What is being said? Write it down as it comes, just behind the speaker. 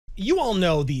You all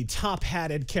know the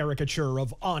top-hatted caricature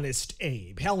of Honest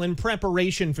Abe. Hell, in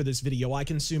preparation for this video, I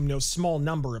consumed no small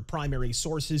number of primary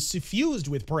sources suffused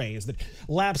with praise that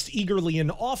lapsed eagerly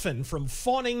and often from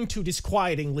fawning to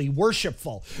disquietingly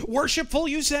worshipful. Worshipful,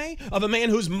 you say? Of a man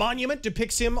whose monument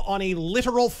depicts him on a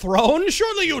literal throne?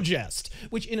 Surely you jest!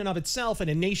 Which in and of itself, in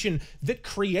a nation that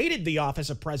created the office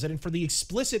of president for the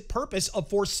explicit purpose of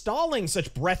forestalling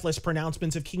such breathless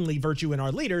pronouncements of kingly virtue in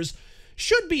our leaders,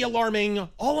 should be alarming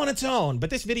all on its own, but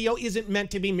this video isn't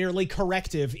meant to be merely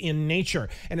corrective in nature.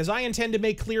 And as I intend to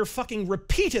make clear fucking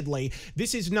repeatedly,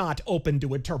 this is not open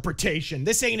to interpretation.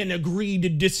 This ain't an agree to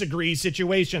disagree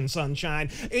situation,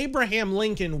 sunshine. Abraham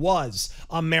Lincoln was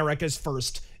America's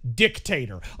first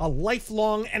dictator, a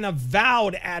lifelong and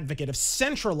avowed advocate of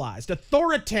centralized,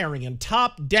 authoritarian,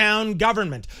 top-down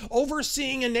government,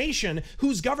 overseeing a nation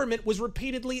whose government was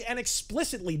repeatedly and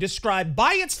explicitly described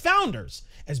by its founders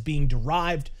as being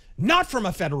derived not from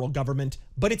a federal government,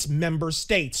 but its member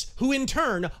states, who in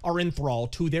turn are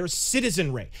enthralled to their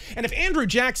citizenry. And if Andrew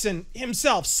Jackson,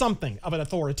 himself something of an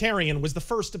authoritarian, was the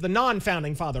first of the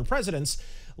non-founding father presidents,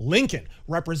 Lincoln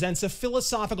represents a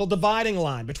philosophical dividing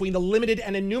line between the limited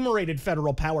and enumerated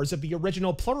federal powers of the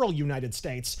original plural United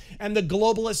States and the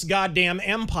globalist goddamn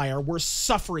empire we're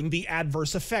suffering the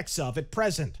adverse effects of at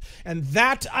present. And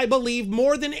that, I believe,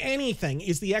 more than anything,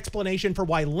 is the explanation for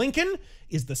why Lincoln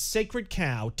is the sacred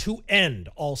cow to end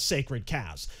all sacred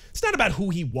cows. It's not about who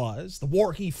he was, the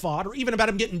war he fought, or even about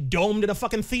him getting domed in a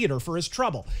fucking theater for his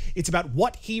trouble. It's about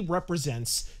what he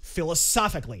represents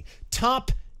philosophically.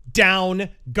 Top-down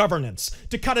governance.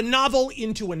 To cut a novel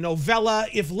into a novella,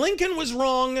 if Lincoln was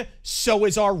wrong, so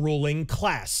is our ruling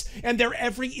class. And their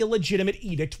every illegitimate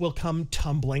edict will come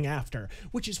tumbling after.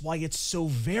 Which is why it's so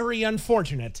very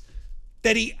unfortunate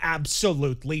that he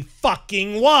absolutely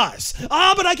fucking was.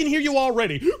 Ah, but I can hear you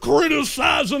already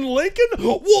criticizing Lincoln?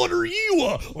 What are you,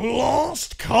 a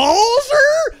lost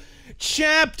causer?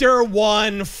 Chapter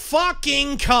 1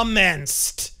 fucking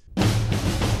commenced.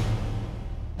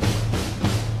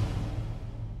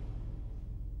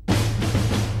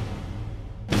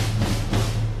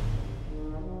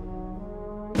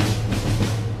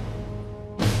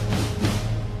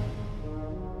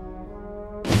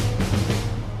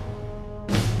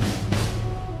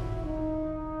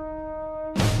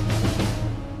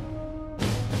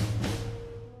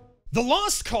 The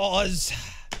Lost Cause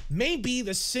may be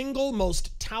the single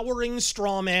most towering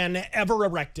straw man ever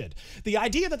erected. The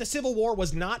idea that the Civil War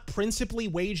was not principally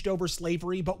waged over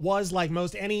slavery, but was, like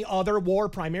most any other war,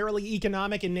 primarily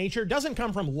economic in nature, doesn't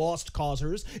come from lost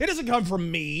causers. It doesn't come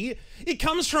from me. It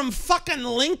comes from fucking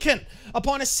Lincoln.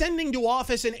 Upon ascending to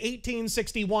office in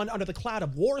 1861 under the cloud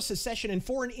of war, secession, and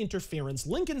foreign interference,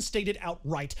 Lincoln stated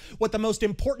outright what the most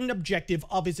important objective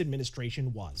of his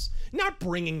administration was. Not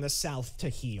bringing the South to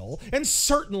heel, and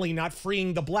certainly not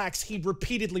freeing the blacks he'd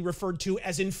repeatedly referred to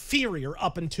as inferior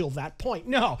up until that point.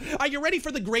 No. Are you ready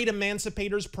for the great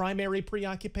emancipator's primary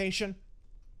preoccupation?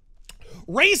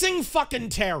 Raising fucking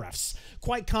tariffs.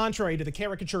 Quite contrary to the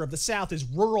caricature of the South as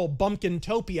rural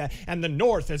bumpkintopia and the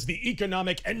North as the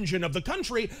economic engine of the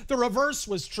country, the reverse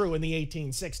was true in the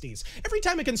 1860s. Every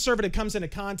time a conservative comes into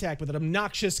contact with an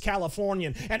obnoxious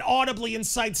Californian and audibly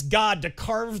incites God to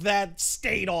carve that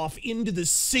state off into the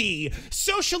sea,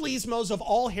 socialismos of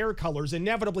all hair colors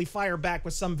inevitably fire back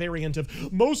with some variant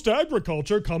of, most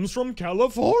agriculture comes from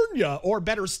California, or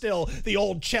better still, the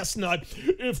old chestnut,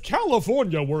 if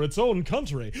California were its own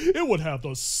country, it would have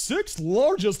the sixth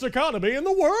largest economy in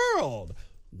the world.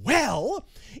 Well,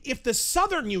 if the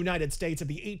southern United States of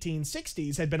the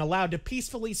 1860s had been allowed to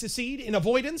peacefully secede in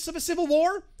avoidance of a civil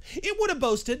war, it would have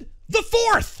boasted the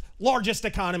fourth largest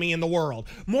economy in the world.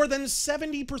 More than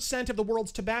 70% of the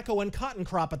world's tobacco and cotton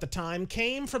crop at the time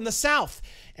came from the South.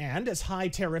 And as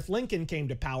high-tariff Lincoln came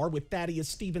to power with Thaddeus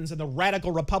Stevens and the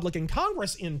radical Republican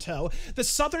Congress in tow, the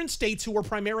southern states who were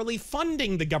primarily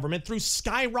funding the government through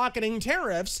skyrocketing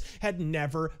tariffs had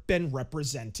never been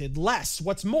represented less.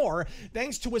 What's more,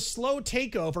 thanks to a slow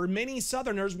takeover, many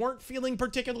Southerners weren't feeling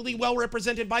particularly well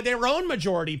represented by their own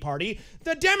majority party,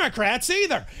 the Democrats,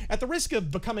 either. At the risk of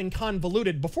becoming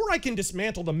convoluted, before I can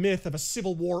dismantle the myth of a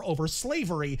civil war over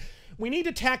slavery, we need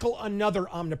to tackle another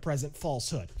omnipresent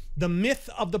falsehood. The myth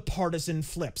of the partisan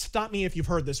flip. Stop me if you've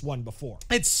heard this one before.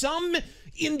 It's some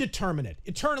indeterminate,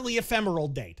 eternally ephemeral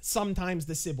date. Sometimes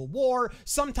the Civil War,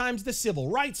 sometimes the Civil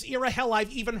Rights era. Hell,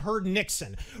 I've even heard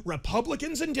Nixon.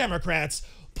 Republicans and Democrats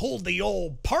pulled the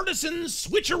old partisan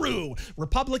switcheroo.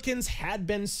 Republicans had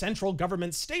been central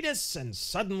government status and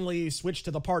suddenly switched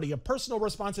to the party of personal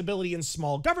responsibility and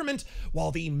small government,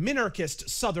 while the minarchist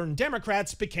Southern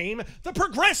Democrats became the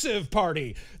Progressive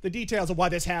Party. The details of why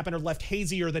this happened are left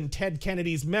hazier than Ted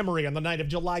Kennedy's memory on the night of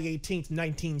July 18th,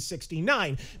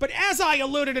 1969. But as I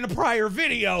alluded in a prior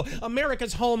video,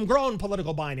 America's homegrown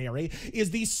political binary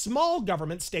is the small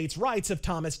government states' rights of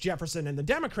Thomas Jefferson and the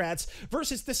Democrats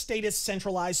versus the statist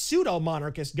centralized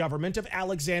pseudo-monarchist government of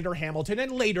Alexander Hamilton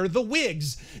and later the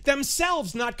Whigs,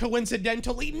 themselves not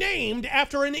coincidentally named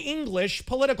after an English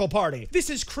political party. This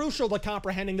is crucial to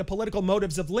comprehending the political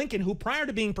motives of Lincoln, who prior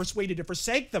to being persuaded to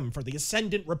forsake them for the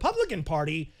ascendant Republican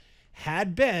Party,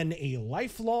 had been a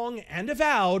lifelong and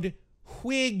avowed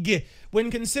Whig.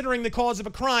 When considering the cause of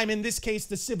a crime, in this case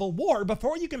the Civil War,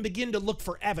 before you can begin to look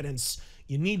for evidence,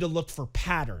 you need to look for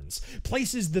patterns,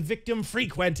 places the victim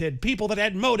frequented, people that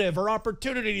had motive or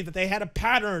opportunity that they had a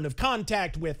pattern of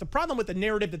contact with. The problem with the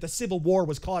narrative that the Civil War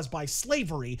was caused by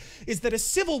slavery is that a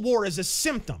civil war is a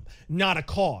symptom, not a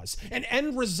cause, an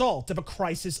end result of a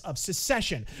crisis of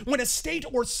secession. When a state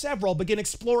or several begin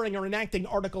exploring or enacting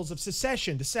articles of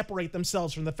secession to separate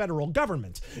themselves from the federal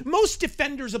government, most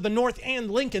defenders of the North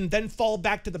and Lincoln then fall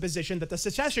back to the position that the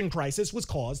secession crisis was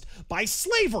caused by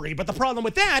slavery. But the problem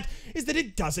with that is that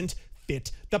it doesn't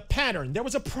fit the pattern. There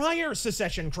was a prior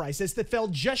secession crisis that fell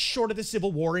just short of the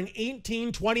Civil War in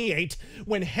 1828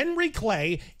 when Henry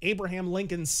Clay, Abraham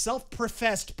Lincoln's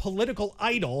self-professed political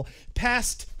idol,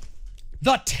 passed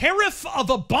the Tariff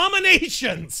of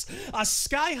Abominations, a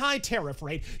sky-high tariff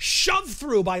rate shoved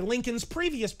through by Lincoln's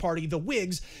previous party, the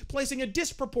Whigs, placing a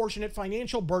disproportionate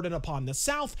financial burden upon the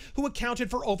South, who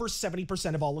accounted for over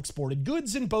 70% of all exported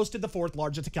goods and boasted the fourth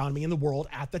largest economy in the world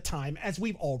at the time, as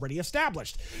we've already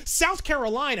established. South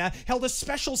Carolina held a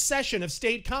special session of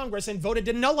state Congress and voted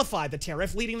to nullify the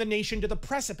tariff, leading the nation to the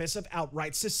precipice of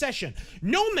outright secession.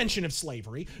 No mention of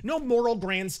slavery, no moral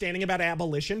grandstanding about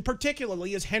abolition,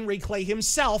 particularly as Henry Clay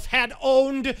himself had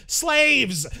owned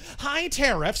slaves. High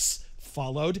tariffs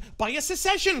followed by a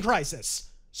secession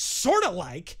crisis. Sort of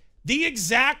like the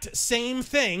exact same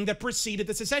thing that preceded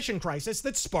the secession crisis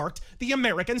that sparked the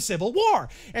American Civil War.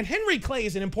 And Henry Clay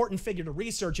is an important figure to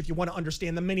research if you want to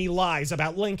understand the many lies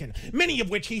about Lincoln, many of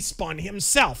which he spun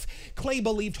himself. Clay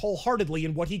believed wholeheartedly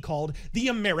in what he called the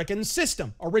American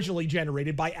system, originally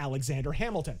generated by Alexander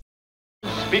Hamilton.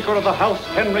 Speaker of the House,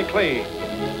 Henry Clay,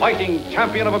 fighting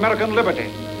champion of American liberty.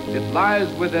 It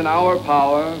lies within our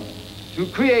power to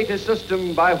create a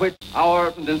system by which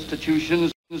our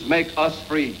institutions make us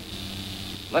free.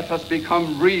 Let us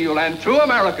become real and true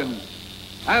Americans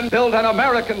and build an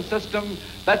American system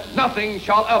that nothing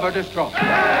shall ever destroy.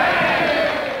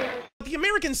 The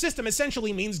American system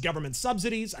essentially means government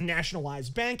subsidies, a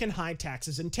nationalized bank, and high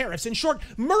taxes and tariffs. In short,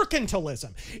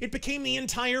 mercantilism. It became the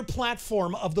entire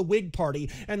platform of the Whig Party,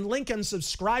 and Lincoln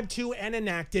subscribed to and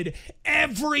enacted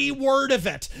every word of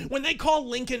it. When they call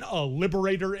Lincoln a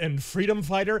liberator and freedom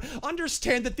fighter,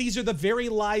 understand that these are the very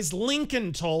lies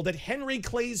Lincoln told at Henry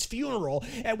Clay's funeral,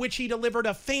 at which he delivered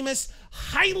a famous,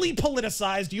 highly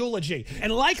politicized eulogy.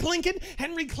 And like Lincoln,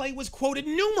 Henry Clay was quoted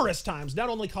numerous times, not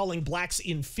only calling blacks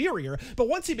inferior, but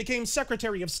once he became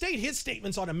Secretary of State, his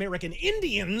statements on American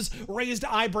Indians raised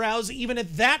eyebrows even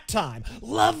at that time.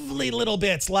 Lovely little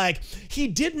bits like, he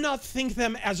did not think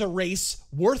them as a race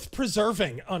worth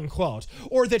preserving, unquote,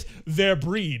 or that their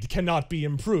breed cannot be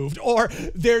improved, or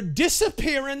their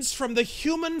disappearance from the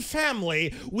human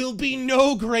family will be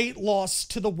no great loss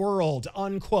to the world,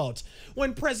 unquote.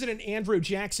 When President Andrew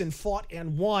Jackson fought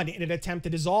and won in an attempt to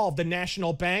dissolve the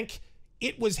National Bank,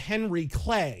 it was Henry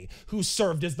Clay who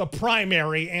served as the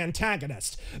primary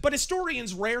antagonist. But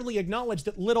historians rarely acknowledge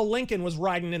that little Lincoln was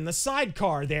riding in the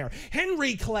sidecar there.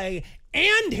 Henry Clay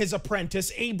and his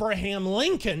apprentice Abraham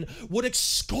Lincoln would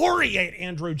excoriate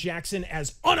Andrew Jackson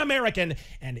as un-American,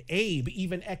 and Abe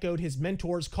even echoed his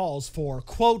mentor's calls for,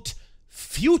 quote,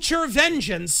 future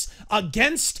vengeance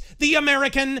against the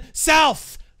American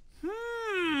South.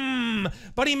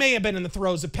 But he may have been in the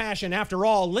throes of passion. After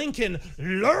all, Lincoln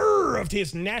loved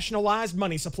his nationalized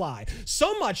money supply.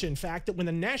 So much, in fact, that when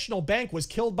the National Bank was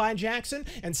killed by Jackson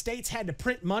and states had to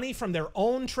print money from their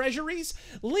own treasuries,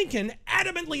 Lincoln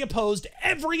adamantly opposed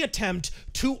every attempt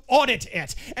to audit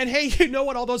it. And hey, you know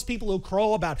what? All those people who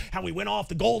crow about how we went off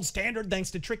the gold standard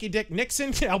thanks to Tricky Dick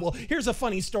Nixon? Yeah, well, here's a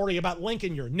funny story about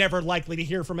Lincoln you're never likely to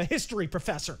hear from a history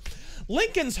professor.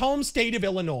 Lincoln's home state of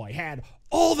Illinois had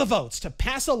all the votes to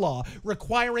pass a law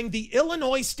requiring the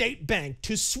Illinois State Bank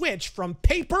to switch from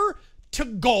paper to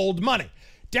gold money.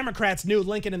 Democrats knew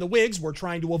Lincoln and the Whigs were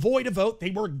trying to avoid a vote they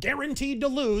were guaranteed to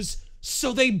lose,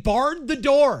 So they barred the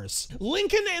doors.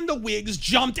 Lincoln and the Whigs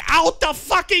jumped out the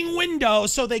fucking window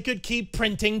so they could keep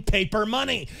printing paper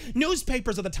money.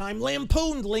 Newspapers of the time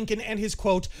lampooned Lincoln and his,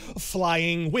 quote,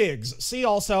 flying Whigs. See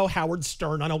also Howard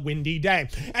Stern on a windy day.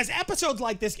 As episodes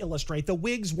like this illustrate, the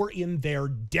Whigs were in their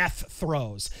death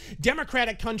throes.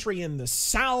 Democratic country in the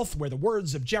South, where the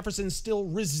words of Jefferson still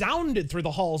resounded through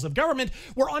the halls of government,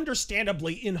 were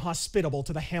understandably inhospitable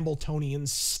to the Hamiltonian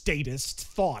statist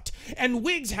thought. And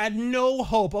Whigs had no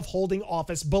hope of holding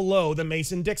office below the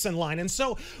Mason-Dixon line. And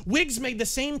so Whigs made the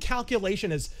same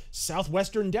calculation as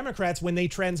Southwestern Democrats when they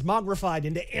transmogrified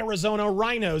into Arizona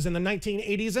rhinos in the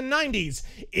 1980s and 90s.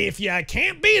 If you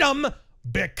can't beat them,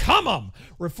 become them.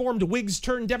 Reformed Whigs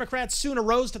turned Democrats soon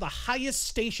arose to the highest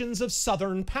stations of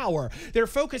Southern power. Their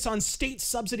focus on state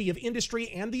subsidy of industry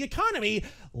and the economy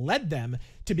led them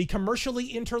to be commercially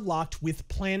interlocked with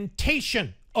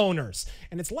plantation owners.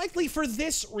 And it's likely for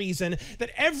this reason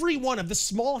that every one of the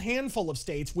small handful of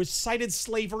states which cited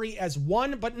slavery as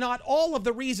one but not all of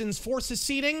the reasons for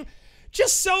seceding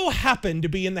just so happened to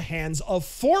be in the hands of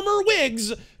former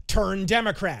Whigs turned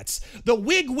Democrats. The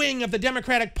Whig wing of the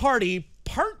Democratic Party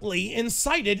partly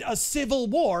incited a civil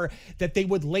war that they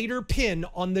would later pin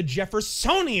on the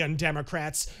Jeffersonian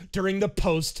Democrats during the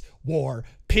post-war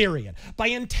period. By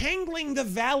entangling the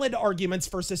valid arguments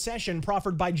for secession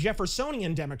proffered by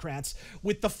Jeffersonian Democrats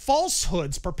with the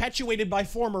falsehoods perpetuated by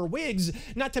former Whigs,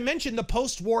 not to mention the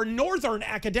post-war Northern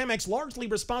academics largely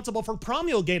responsible for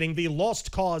promulgating the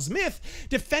lost cause myth,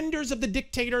 defenders of the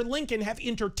dictator Lincoln have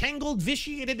intertangled,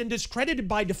 vitiated, and discredited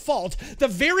by default the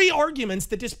very arguments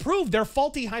that disproved their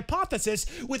faulty hypothesis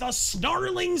with a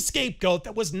snarling scapegoat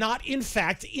that was not, in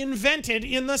fact, invented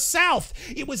in the South.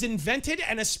 It was invented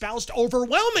and espoused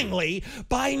overwhelmingly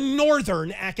by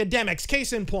Northern academics.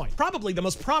 Case in point, probably the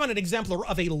most prominent exemplar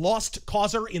of a lost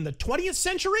causer in the 20th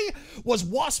century was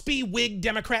waspy Whig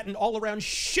Democrat and all-around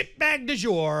shitbag du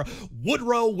jour,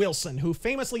 Woodrow Wilson, who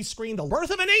famously screened The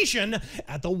Birth of a Nation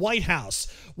at the White House.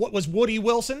 What was Woody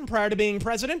Wilson prior to being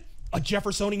president? A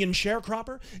Jeffersonian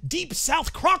sharecropper? Deep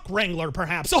South croc wrangler,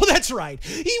 perhaps. Oh, that's right.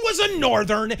 He was a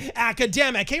Northern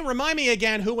academic. Hey, remind me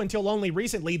again who, until only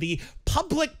recently, the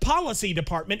Public Policy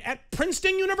Department at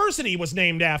Princeton University was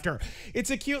named after.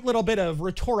 It's a cute little bit of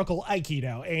rhetorical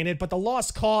Aikido, ain't it? But the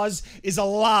lost cause is a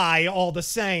lie all the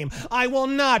same. I will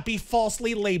not be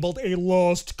falsely labeled a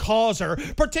lost causer,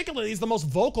 particularly as the most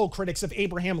vocal critics of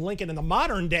Abraham Lincoln in the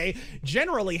modern day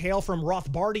generally hail from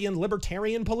Rothbardian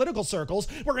libertarian political circles,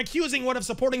 where accusing one of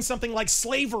supporting something like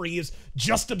slavery is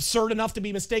just absurd enough to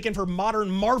be mistaken for modern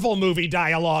Marvel movie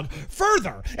dialogue.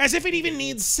 Further, as if it even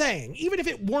needs saying, even if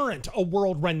it weren't a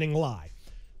world-rending lie,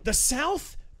 the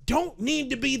South don't need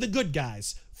to be the good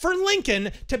guys for Lincoln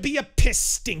to be a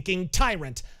piss-stinking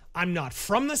tyrant. I'm not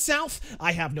from the South.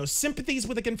 I have no sympathies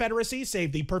with the Confederacy,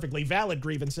 save the perfectly valid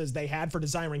grievances they had for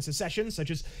desiring secession, such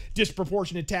as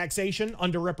disproportionate taxation,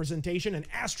 underrepresentation, and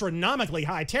astronomically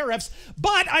high tariffs.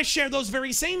 But I share those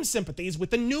very same sympathies with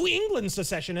the New England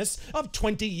secessionists of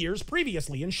 20 years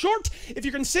previously. In short, if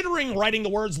you're considering writing the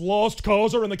words lost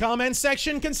causer in the comments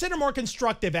section, consider more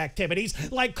constructive activities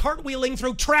like cartwheeling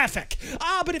through traffic.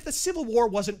 But if the Civil War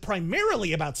wasn't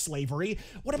primarily about slavery,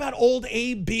 what about old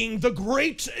Abe being the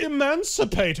great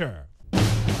Emancipator?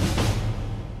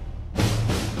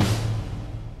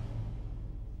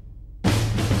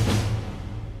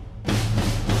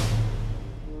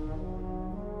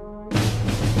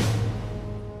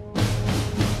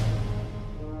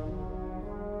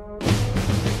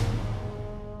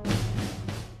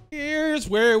 Here's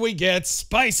where we get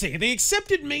spicy. The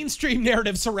accepted mainstream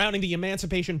narrative surrounding the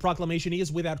Emancipation Proclamation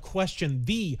is, without question,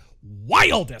 the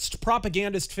wildest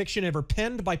propagandist fiction ever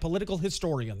penned by political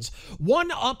historians,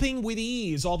 one-upping with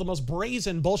ease all the most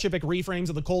brazen Bolshevik reframes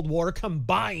of the Cold War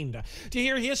combined. To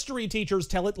hear history teachers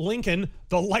tell it, Lincoln,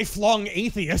 the lifelong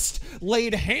atheist,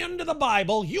 laid hand to the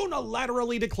Bible,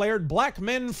 unilaterally declared black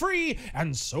men free,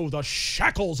 and so the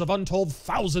shackles of untold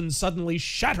thousands suddenly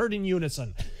shattered in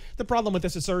unison. The problem with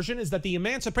this assertion is that the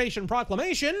Emancipation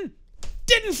Proclamation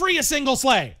didn't free a single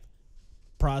slave.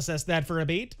 Process that for a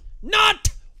beat. Not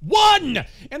one!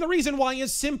 And the reason why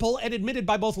is simple and admitted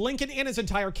by both Lincoln and his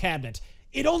entire cabinet.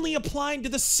 It only applied to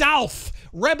the South,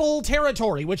 rebel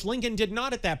territory, which Lincoln did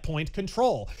not at that point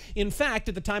control. In fact,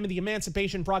 at the time of the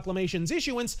Emancipation Proclamation's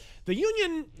issuance, the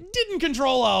Union didn't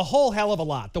control a whole hell of a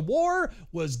lot. The war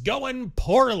was going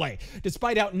poorly.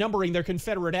 Despite outnumbering their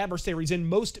Confederate adversaries in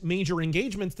most major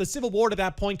engagements, the Civil War to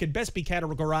that point could best be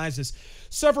categorized as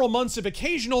several months of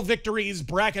occasional victories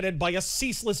bracketed by a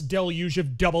ceaseless deluge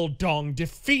of double-dong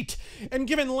defeat. And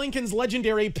given Lincoln's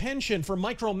legendary penchant for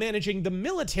micromanaging the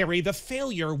military, the failure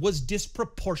failure was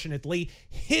disproportionately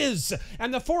his.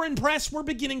 And the foreign press were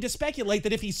beginning to speculate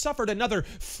that if he suffered another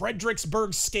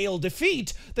Fredericksburg-scale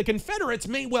defeat, the Confederates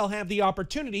may well have the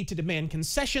opportunity to demand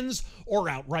concessions or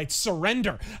outright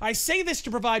surrender. I say this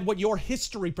to provide what your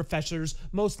history professors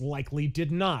most likely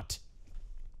did not.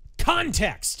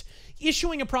 Context.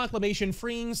 Issuing a proclamation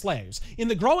freeing slaves in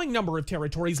the growing number of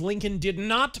territories Lincoln did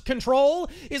not control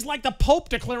is like the Pope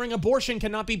declaring abortion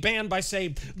cannot be banned by,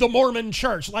 say, the Mormon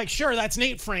Church. Like, sure, that's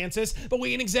Nate Francis, but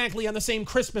we ain't exactly on the same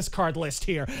Christmas card list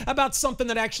here about something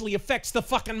that actually affects the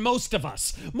fucking most of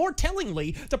us. More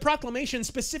tellingly, the proclamation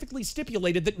specifically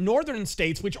stipulated that northern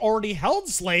states which already held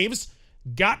slaves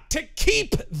got to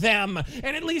keep them.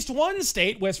 And at least one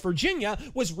state, West Virginia,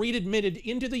 was readmitted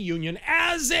into the Union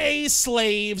as a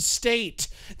slave state.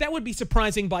 That would be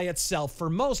surprising by itself for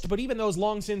most, but even those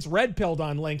long since red-pilled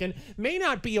on Lincoln may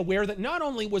not be aware that not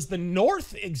only was the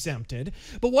North exempted,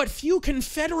 but what few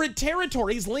Confederate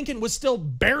territories Lincoln was still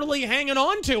barely hanging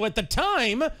on to at the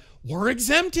time were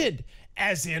exempted.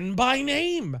 As in by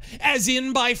name, as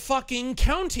in by fucking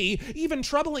county, even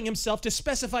troubling himself to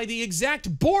specify the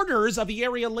exact borders of the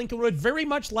area Lincoln would very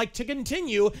much like to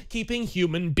continue keeping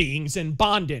human beings in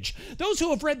bondage. Those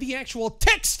who have read the actual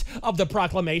text of the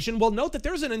proclamation will note that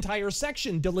there's an entire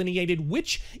section delineated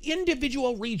which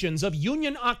individual regions of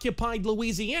Union-occupied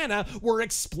Louisiana were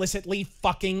explicitly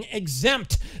fucking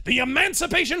exempt. The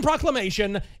Emancipation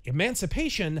Proclamation,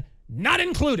 emancipation not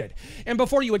included. And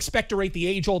before you expectorate the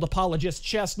age-old apologist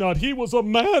Chestnut, he was a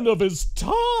man of his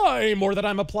time, or that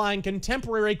I'm applying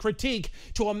contemporary critique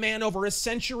to a man over a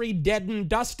century dead and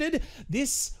dusted,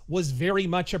 this was very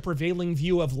much a prevailing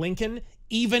view of Lincoln,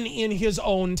 even in his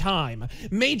own time.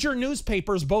 Major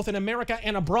newspapers, both in America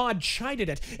and abroad, chided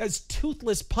it as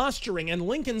toothless posturing, and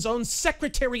Lincoln's own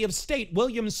Secretary of State,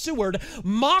 William Seward,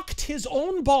 mocked his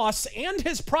own boss and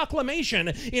his proclamation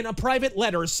in a private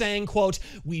letter saying, quote,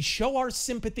 "We show our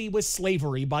sympathy with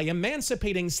slavery by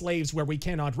emancipating slaves where we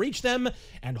cannot reach them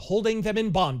and holding them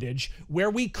in bondage where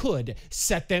we could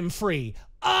set them free."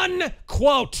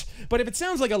 Unquote. But if it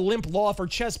sounds like a limp law for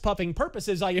chest-puffing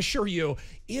purposes, I assure you,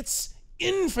 it's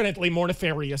infinitely more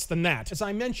nefarious than that. As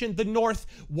I mentioned, the North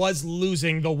was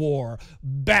losing the war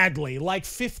badly, like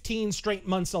 15 straight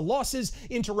months of losses,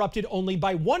 interrupted only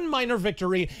by one minor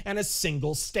victory and a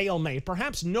single stalemate.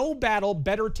 Perhaps no battle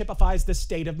better typifies the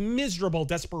state of miserable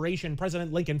desperation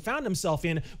President Lincoln found himself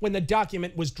in when the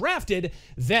document was drafted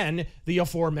than the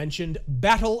aforementioned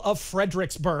Battle of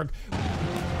Fredericksburg.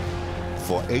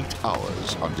 For 8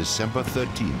 hours on December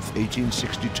 13th,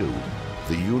 1862,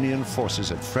 the Union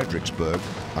forces at Fredericksburg,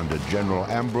 under General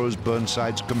Ambrose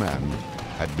Burnside's command,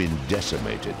 had been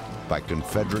decimated by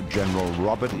Confederate General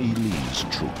Robert E. Lee's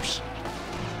troops.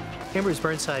 Ambrose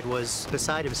Burnside was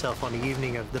beside himself on the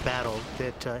evening of the battle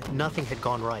that nothing had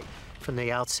gone right from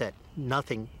the outset.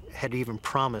 Nothing had even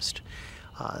promised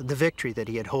the victory that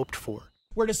he had hoped for.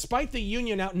 Where despite the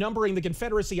Union outnumbering the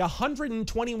Confederacy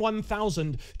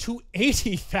 121,000 to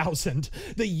 80,000,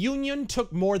 the Union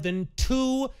took more than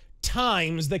 2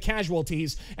 times the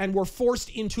casualties and were forced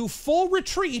into full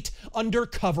retreat under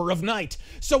cover of night.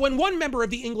 So when one member of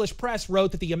the English press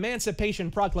wrote that the Emancipation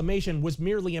Proclamation was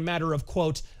merely a matter of,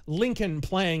 quote, Lincoln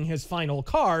playing his final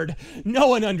card, no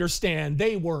one understand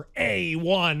they were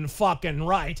A1 fucking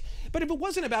right. But if it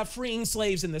wasn't about freeing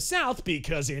slaves in the South,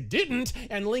 because it didn't,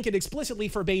 and Lincoln explicitly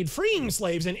forbade freeing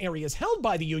slaves in areas held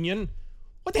by the Union,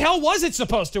 what the hell was it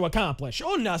supposed to accomplish?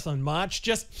 Oh, nothing much.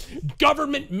 Just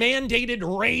government-mandated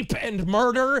rape and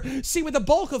murder. See, with the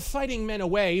bulk of fighting men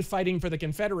away, fighting for the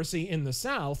Confederacy in the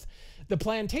South, the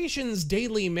plantation's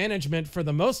daily management, for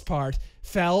the most part,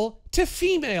 fell to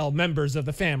female members of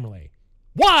the family.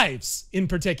 Wives, in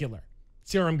particular.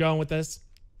 See where I'm going with this?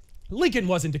 Lincoln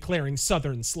wasn't declaring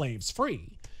Southern slaves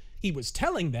free. He was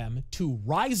telling them to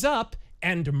rise up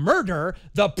and murder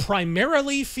the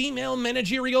primarily female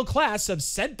managerial class of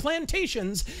said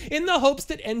plantations in the hopes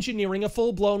that engineering a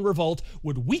full-blown revolt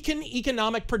would weaken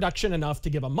economic production enough to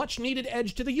give a much-needed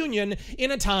edge to the Union in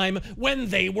a time when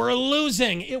they were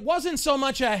losing. It wasn't so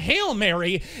much a Hail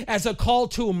Mary as a call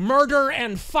to murder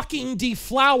and fucking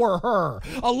deflower her.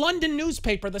 A London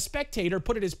newspaper, The Spectator,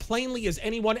 put it as plainly as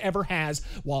anyone ever has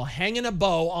while hanging a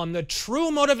bow on the true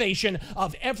motivation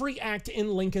of every act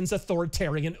in Lincoln's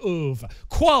authoritarian oeuvre.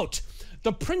 Quote,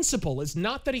 The principle is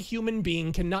not that a human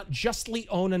being cannot justly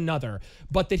own another,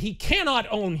 but that he cannot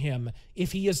own him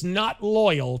if he is not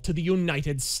loyal to the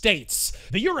United States.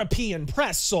 The European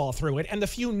press saw through it, and the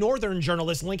few Northern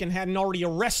journalists Lincoln hadn't already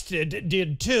arrested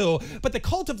did too. But the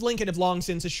cult of Lincoln have long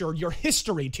since assured your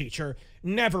history teacher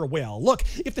never will. Look,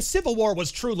 if the Civil War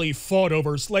was truly fought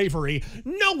over slavery,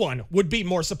 no one would be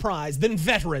more surprised than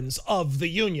veterans of the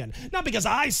Union. Not because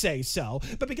I say so,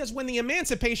 but because when the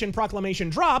Emancipation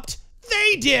Proclamation dropped,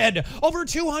 they did! Over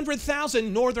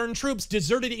 200,000 Northern troops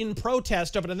deserted in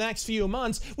protest over the next few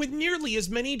months, with nearly as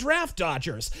many draft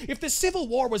dodgers. If the Civil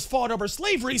War was fought over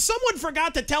slavery, someone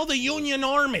forgot to tell the Union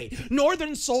Army.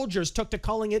 Northern soldiers took to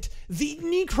calling it the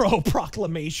Negro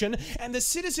Proclamation, and the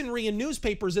citizenry and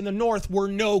newspapers in the North were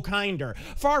no kinder.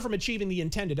 Far from achieving the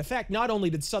intended effect, not only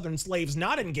did Southern slaves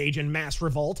not engage in mass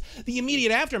revolt, the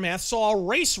immediate aftermath saw a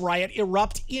race riot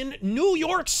erupt in New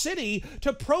York City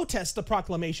to protest the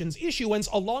proclamation's issuance,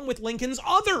 along with Lincoln's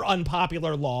other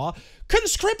unpopular law,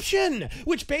 conscription,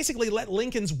 which basically let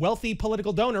Lincoln's wealthy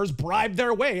political donors bribe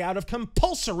their way out of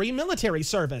compulsory military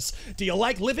service. Do you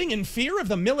like living in fear of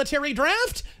the military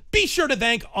draft? Be sure to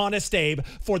thank Honest Abe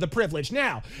for the privilege.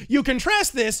 Now, you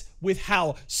contrast this with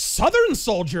how Southern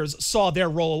soldiers saw their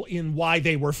role in why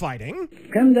they were fighting.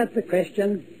 Comes up the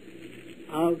question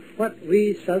of what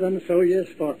we Southern soldiers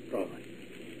fought for.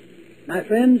 My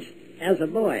friends, as a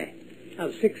boy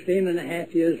of 16 and a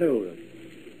half years old,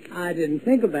 I didn't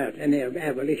think about any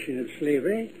abolition of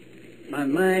slavery. My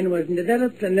mind wasn't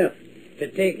developed enough to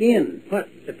take in what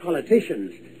the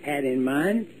politicians had in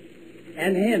mind,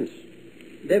 and hence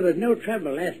there was no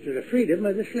trouble as to the freedom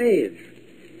of the slaves.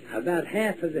 About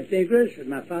half of the niggers, of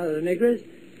my father's niggers,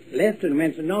 left and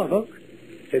went to Norfolk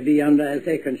to be under, as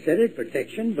they considered,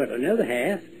 protection, but another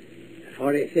half,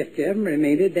 40, 50 of them,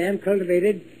 remained and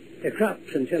cultivated the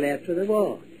crops until after the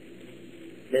war.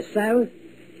 The South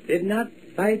did not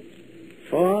fight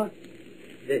for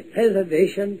the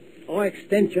preservation or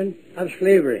extension of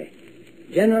slavery.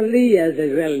 General Lee, as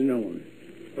is well known,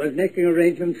 was making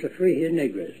arrangements to free his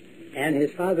niggers, and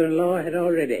his father-in-law had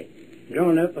already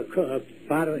drawn up a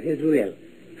part of his will,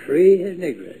 free his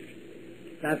niggers.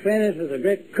 My friend, it was a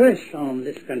great curse on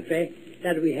this country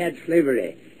that we had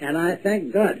slavery, and I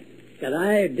thank God that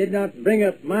I did not bring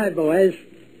up my boys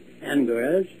and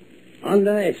girls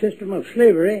under a system of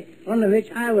slavery under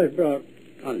which I was brought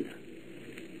under.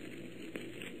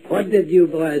 What did you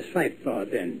boys fight for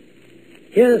then?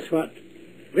 Here's what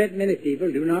a great many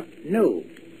people do not know.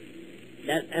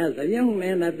 That as a young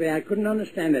man that way I couldn't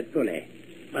understand it fully.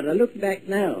 But I look back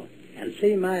now and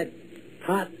see my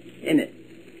part in it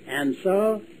and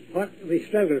saw what we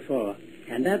struggled for.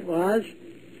 And that was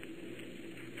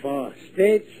for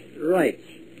states' rights.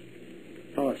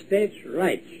 For states'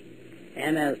 rights.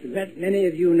 And as many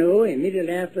of you know,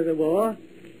 immediately after the war,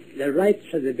 the rights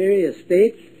of the various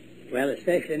states, well,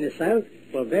 especially in the South,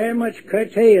 were very much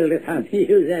curtailed, if I may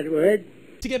use that word.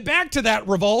 To get back to that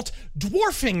revolt,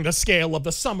 dwarfing the scale of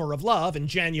the Summer of Love in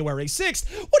January 6th,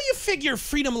 what do you figure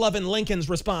freedom-loving Lincoln's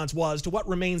response was to what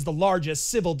remains the largest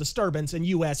civil disturbance in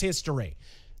U.S. history?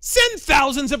 Send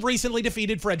thousands of recently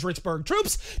defeated Fredericksburg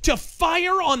troops to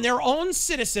fire on their own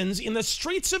citizens in the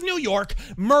streets of New York,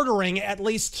 murdering at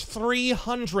least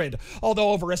 300. Although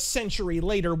over a century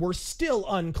later, we're still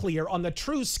unclear on the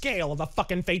true scale of the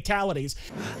fucking fatalities.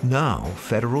 Now,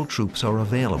 federal troops are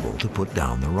available to put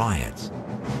down the riots.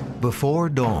 Before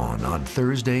dawn on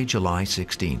Thursday, July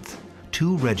 16th,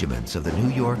 2 regiments of the New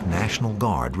York National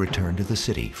Guard returned to the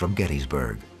city from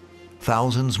Gettysburg.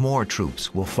 Thousands more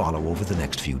troops will follow over the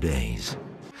next few days.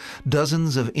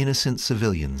 Dozens of innocent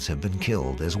civilians have been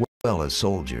killed, as well as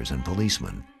soldiers and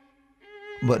policemen.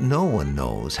 But no one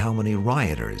knows how many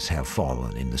rioters have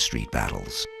fallen in the street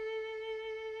battles.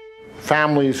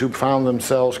 Families who found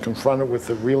themselves confronted with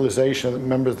the realization that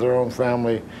members of their own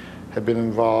family had been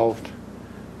involved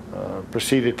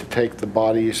proceeded to take the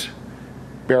bodies,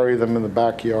 bury them in the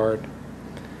backyard.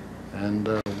 And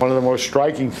one of the most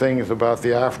striking things about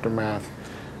the aftermath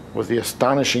was the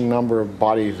astonishing number of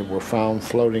bodies that were found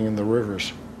floating in the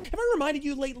rivers. Have I reminded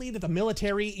you lately that the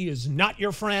military is not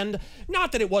your friend?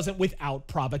 Not that it wasn't without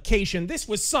provocation. This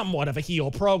was somewhat of a heel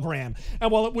program.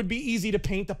 And while it would be easy to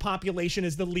paint the population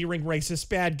as the leering racist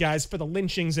bad guys for the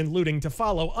lynchings and looting to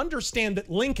follow, understand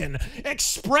that Lincoln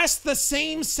expressed the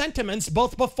same sentiments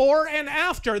both before and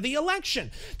after the election.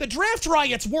 The draft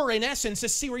riots were, in essence, a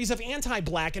series of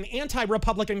anti-black and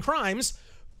anti-Republican crimes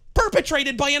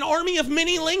perpetrated by an army of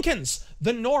mini Lincolns.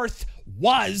 The North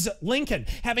was Lincoln,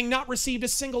 having not received a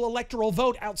single electoral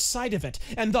vote outside of it,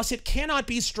 and thus it cannot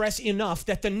be stressed enough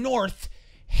that the North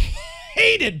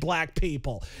hated black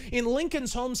people. In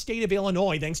Lincoln's home state of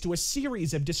Illinois, thanks to a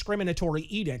series of discriminatory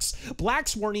edicts,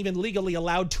 blacks weren't even legally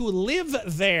allowed to live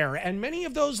there, and many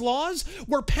of those laws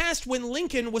were passed when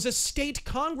Lincoln was a state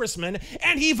congressman,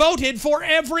 and he voted for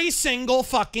every single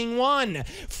fucking one.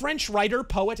 French writer,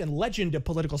 poet, and legend of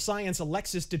political science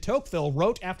Alexis de Tocqueville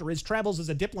wrote after his travels as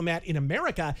a diplomat in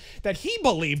America that he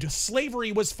believed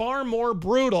slavery was far more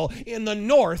brutal in the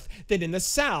North than in the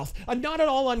South, a not at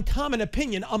all uncommon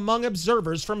opinion among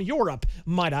observers from Europe,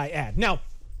 might I add. Now,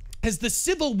 as the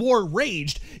Civil War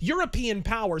raged, European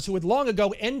powers who had long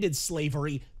ago ended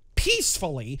slavery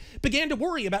peacefully began to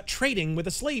worry about trading with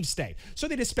a slave state, so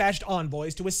they dispatched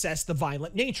envoys to assess the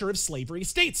violent nature of slavery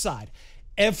stateside.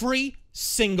 Every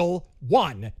single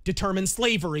one determined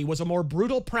slavery was a more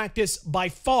brutal practice by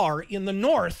far in the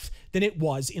North than it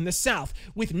was in the South,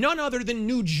 with none other than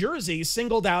New Jersey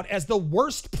singled out as the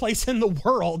worst place in the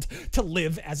world to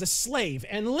live as a slave.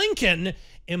 And Lincoln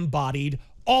embodied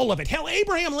all of it. Hell,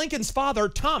 Abraham Lincoln's father,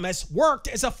 Thomas, worked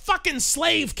as a fucking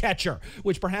slave catcher,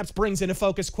 which perhaps brings into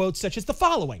focus quotes such as the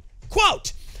following.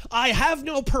 Quote, "I have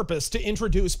no purpose to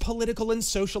introduce political and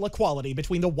social equality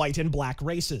between the white and black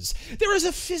races. There is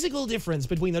a physical difference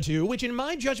between the two, which in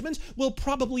my judgment will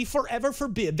probably forever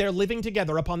forbid their living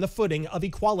together upon the footing of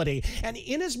equality. And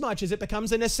inasmuch as it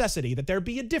becomes a necessity that there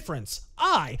be a difference,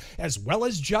 I, as well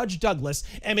as Judge Douglas,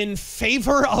 am in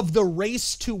favor of the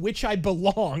race to which I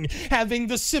belong having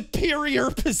the superior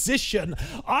position.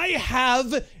 I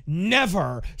have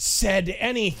never said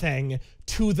anything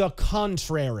to the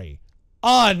contrary."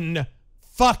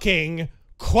 Unfucking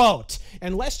quote.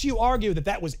 And lest you argue that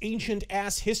that was ancient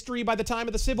ass history by the time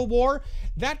of the Civil War,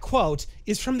 that quote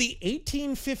is from the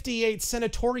 1858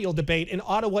 senatorial debate in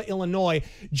Ottawa, Illinois,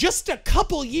 just a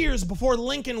couple years before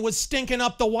Lincoln was stinking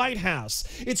up the White House.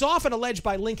 It's often alleged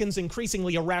by Lincoln's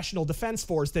increasingly irrational defense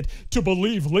force that to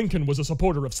believe Lincoln was a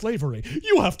supporter of slavery,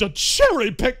 you have to cherry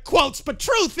pick quotes. But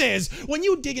truth is, when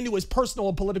you dig into his personal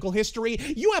and political history,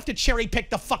 you have to cherry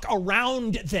pick the fuck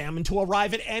around them to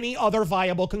arrive at any other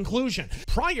viable conclusion.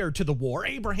 Prior to the war,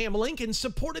 Abraham Lincoln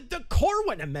supported the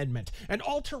Corwin Amendment, an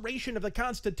alteration of the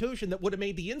Constitution that would have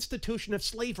made the institution of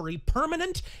slavery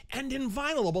permanent and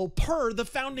inviolable per the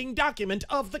founding document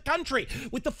of the country.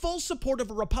 With the full support of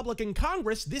a Republican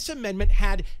Congress, this amendment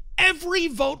had every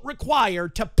vote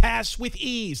required to pass with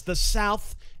ease. The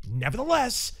South,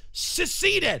 nevertheless,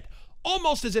 seceded,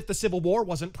 almost as if the Civil War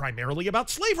wasn't primarily about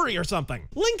slavery or something.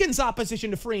 Lincoln's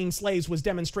opposition to freeing slaves was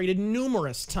demonstrated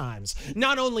numerous times,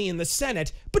 not only in the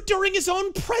Senate, but during his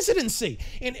own presidency.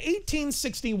 In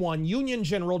 1861, Union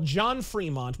General John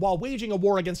Fremont, while waging a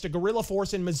war against a guerrilla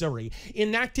force in Missouri,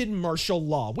 enacted martial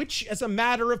law, which, as a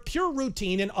matter of pure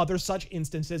routine in other such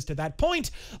instances to that point,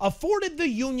 afforded the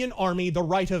Union Army the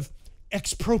right of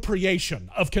expropriation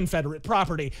of Confederate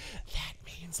property. That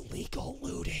means legal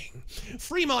looting.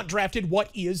 Fremont drafted what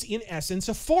is, in essence,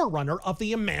 a forerunner of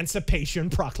the Emancipation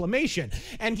Proclamation,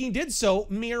 and he did so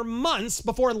mere months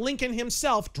before Lincoln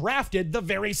himself drafted the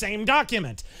very same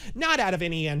document. Not out of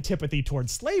any antipathy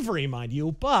towards slavery, mind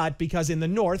you, but because in the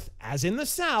North, as in the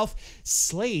South,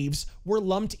 slaves were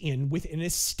lumped in with an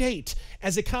estate.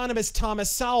 As economist Thomas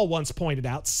Sowell once pointed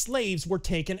out, slaves were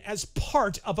taken as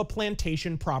part of a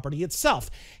plantation property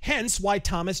itself. Hence why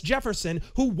Thomas Jefferson,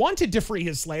 who wanted to free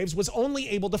his slaves, was only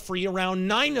able to free around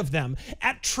 9 of them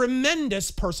at tremendous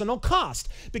personal cost.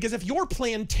 Because if your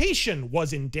plantation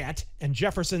was in debt, and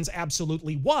Jefferson's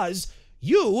absolutely was,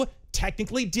 you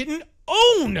technically didn't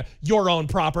own your own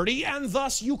property, and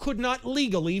thus you could not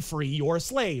legally free your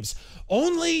slaves.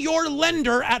 Only your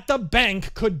lender at the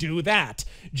bank could do that.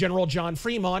 General John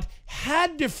Fremont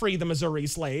had to free the Missouri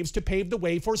slaves to pave the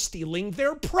way for stealing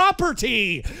their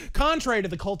property. Contrary to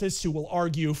the cultists who will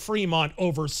argue Fremont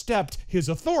overstepped his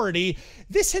authority,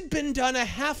 this had been done a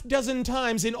half-dozen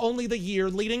times in only the year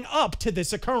leading up to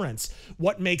this occurrence.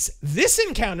 What makes this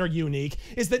encounter unique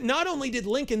is that not only did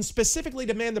Lincoln specifically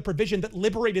demand the provision that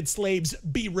liberated slaves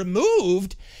be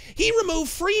removed, he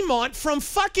removed Fremont from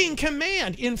fucking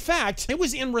command. In fact, it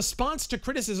was in response to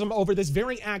criticism over this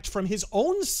very act from his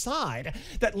own side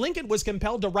that Lincoln was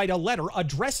compelled to write a letter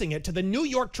addressing it to the New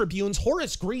York Tribune's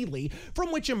Horace Greeley,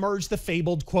 from which emerged the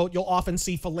fabled quote you'll often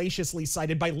see fallaciously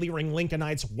cited by leering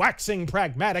Lincolnites waxing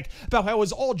pragmatic about how it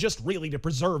was all just really to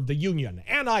preserve the Union.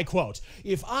 And I quote,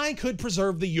 "If I could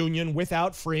preserve the Union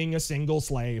without freeing a single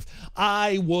slave,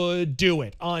 I would do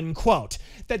it," unquote.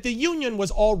 That the Union was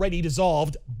already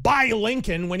dissolved by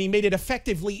Lincoln when he made it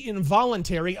effectively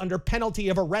involuntary under penalty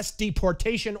of arrest,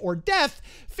 deportation, or death,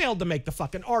 failed to make the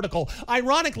fucking article.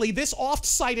 Ironically, this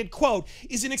oft-cited quote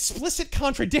is an explicit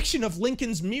contradiction of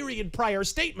Lincoln's myriad prior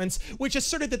statements, which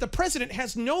asserted that the president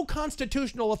has no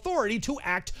constitutional authority to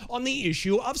act on the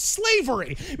issue of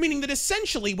slavery, meaning that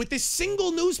essentially with this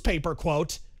single newspaper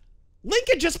quote,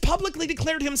 Lincoln just publicly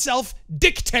declared himself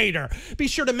dictator. Be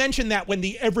sure to mention that when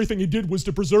the everything he did was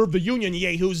to preserve the Union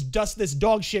yahoos dust this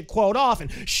dog shit quote off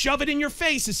and shove it in your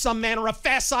face as some manner of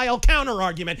facile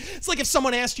counter-argument. It's like if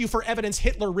someone asked you for evidence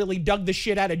Hitler really dug the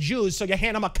shit out of Jews, so you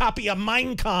hand him a copy of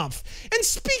Mein Kampf. And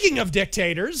speaking of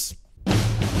dictators...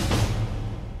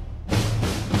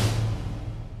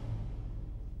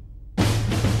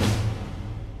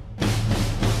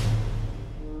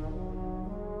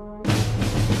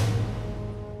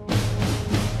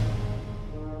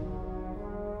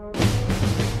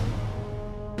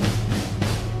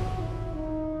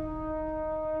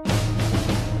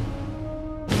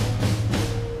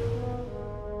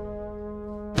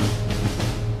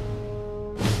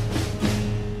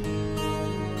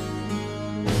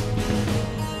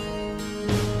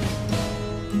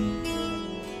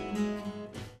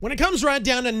 When it comes right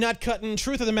down to nut-cutting,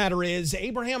 truth of the matter is,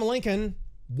 Abraham Lincoln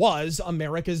was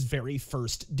America's very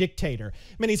first dictator.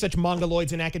 Many such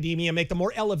mongoloids in academia make the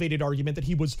more elevated argument that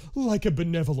he was like a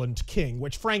benevolent king,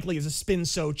 which frankly is a spin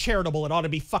so charitable it ought to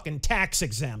be fucking tax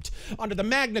exempt. Under the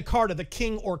Magna Carta, the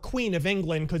king or queen of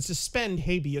England could suspend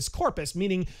habeas corpus,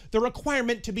 meaning the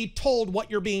requirement to be told what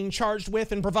you're being charged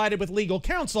with and provided with legal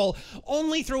counsel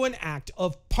only through an act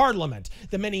of parliament.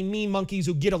 The many mean monkeys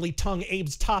who giddily tongue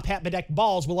Abe's top hat bedecked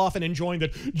balls will often enjoin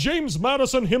that James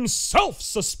Madison himself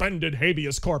suspended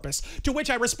habeas corpus, to which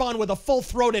I respond with a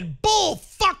full-throated bull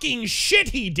fucking shit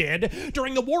he did.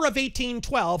 During the War of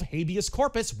 1812, habeas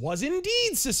corpus was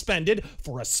indeed suspended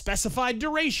for a specified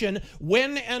duration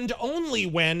when and only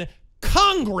when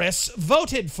Congress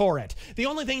voted for it. The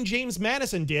only thing James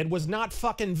Madison did was not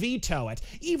fucking veto it,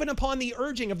 even upon the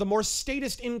urging of the more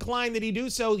statist inclined that he do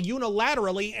so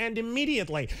unilaterally and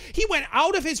immediately. He went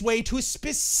out of his way to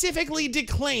specifically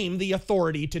declaim the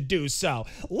authority to do so.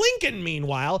 Lincoln,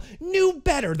 meanwhile, knew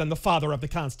better than the father of the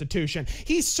Constitution.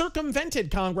 He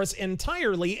circumvented Congress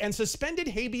entirely and suspended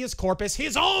habeas corpus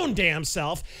his own damn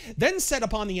self, then set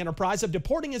upon the enterprise of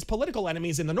deporting his political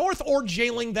enemies in the North or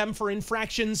jailing them for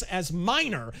infractions as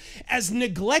minor as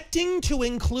neglecting to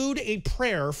include a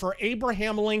prayer for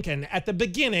Abraham Lincoln at the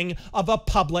beginning of a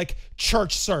public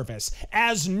church service.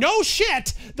 As no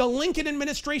shit, the Lincoln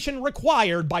administration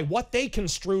required by what they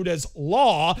construed as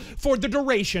law for the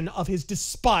duration of his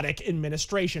despotic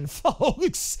administration.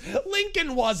 Folks,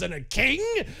 Lincoln wasn't a king,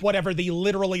 whatever the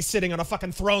literally sitting on a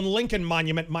fucking throne Lincoln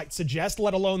monument might suggest,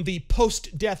 let alone the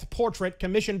post-death portrait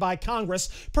commissioned by Congress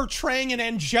portraying an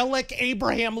angelic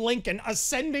Abraham Lincoln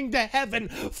ascending to heaven,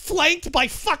 flanked by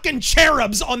fucking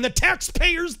cherubs on the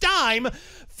taxpayer's dime.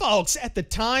 Folks, at the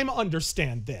time,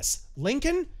 understand this.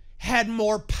 Lincoln had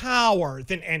more power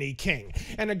than any king,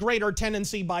 and a greater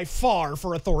tendency by far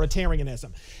for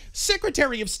authoritarianism.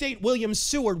 Secretary of State William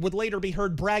Seward would later be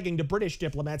heard bragging to British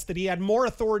diplomats that he had more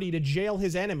authority to jail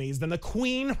his enemies than the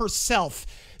Queen herself.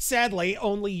 Sadly,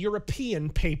 only European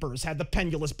papers had the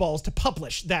pendulous balls to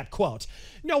publish that quote.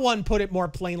 No one put it more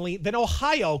plainly than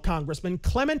Ohio Congressman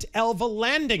Clement L.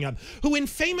 Vallandigham, who in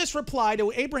famous reply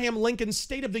to Abraham Lincoln's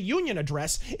State of the Union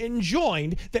address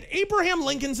enjoined that Abraham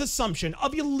Lincoln's assumption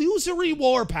of illusory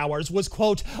war powers was,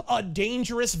 quote, a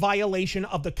dangerous violation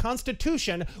of the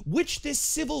Constitution, which this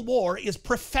civil war is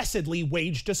professedly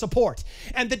waged to support,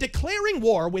 and that declaring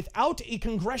war without a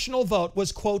congressional vote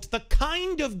was, quote, the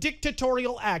kind of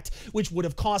dictatorial act which would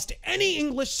have cost any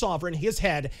English sovereign his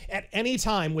head at any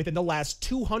time within the last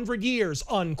 200 years,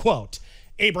 unquote.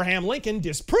 Abraham Lincoln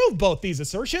disproved both these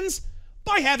assertions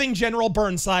by having General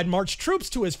Burnside march troops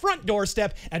to his front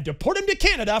doorstep and deport him to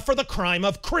Canada for the crime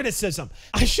of criticism.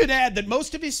 I should add that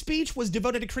most of his speech was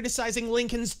devoted to criticizing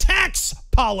Lincoln's tax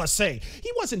policy.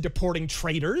 He wasn't deporting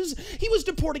traitors. He was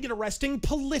deporting and arresting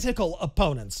political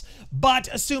opponents. But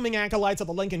assuming acolytes of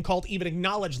the Lincoln cult even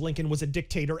acknowledged Lincoln was a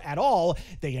dictator at all,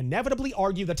 they inevitably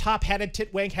argue the top-hatted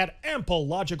titwig had ample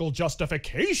logical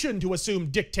justification to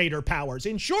assume dictator powers.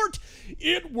 In short,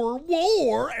 it were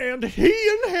war and he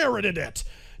inherited it.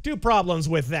 Two problems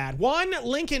with that. One,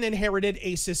 Lincoln inherited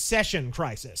a secession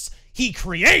crisis. He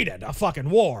created a fucking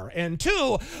war. And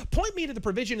two, point me to the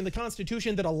provision in the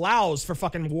Constitution that allows for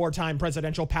fucking wartime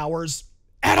presidential powers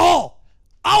at all.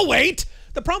 I'll wait.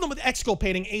 The problem with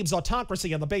exculpating Abe's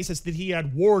autocracy on the basis that he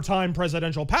had wartime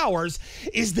presidential powers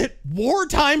is that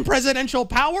wartime presidential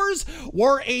powers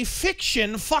were a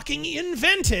fiction fucking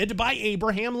invented by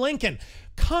Abraham Lincoln.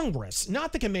 Congress,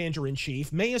 not the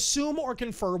commander-in-chief, may assume or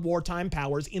confer wartime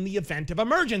powers in the event of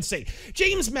emergency.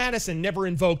 James Madison never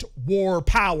invoked war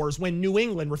powers when New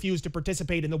England refused to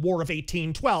participate in the War of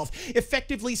 1812,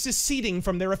 effectively seceding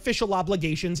from their official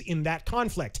obligations in that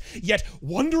conflict. Yet,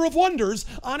 wonder of wonders,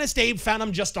 Honest Abe found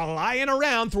him just lying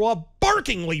around through a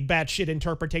barkingly batshit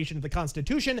interpretation of the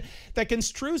Constitution that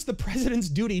construes the president's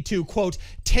duty to, quote,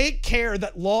 take care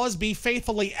that laws be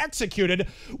faithfully executed,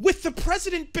 with the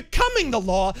president becoming the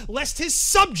law lest his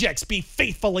subjects be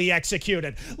faithfully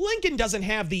executed. Lincoln doesn't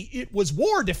have the "it was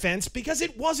war" defense because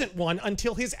it wasn't one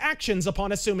until his actions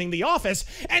upon assuming the office,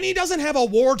 and he doesn't have a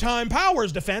wartime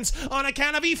powers defense on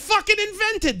account of he fucking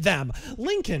invented them.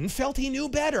 Lincoln felt he knew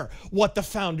better what the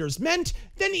founders meant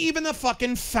than even the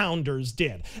fucking founders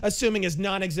did, assuming his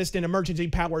non-existent emergency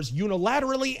powers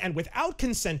unilaterally and without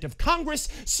consent of Congress,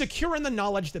 secure in the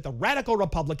knowledge that the radical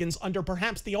Republicans, under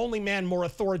perhaps the only man more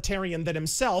authoritarian than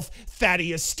himself,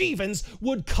 Thaddeus Stevens,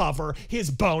 would cover his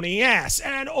bony ass.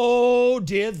 And oh,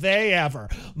 did they ever.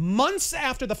 Months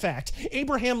after the fact,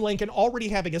 Abraham Lincoln already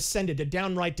having ascended to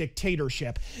downright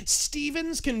dictatorship,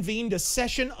 Stevens convened a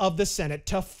session of the Senate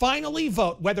to finally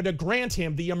vote whether to grant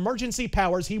him the emergency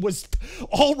powers he was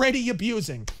already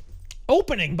abusing,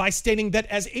 opening by stating that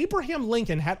as Abraham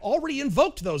Lincoln had already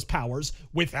invoked those powers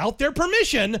without their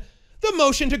permission, the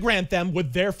motion to grant them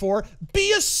would therefore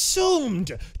be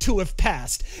assumed to have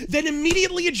passed, then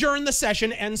immediately adjourned the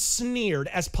session and sneered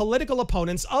as political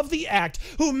opponents of the act,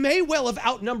 who may well have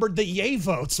outnumbered the yea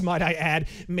votes, might I add,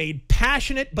 made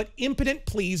passionate but impotent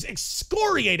pleas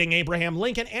excoriating Abraham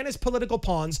Lincoln and his political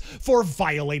pawns for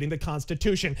violating the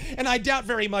Constitution. And I doubt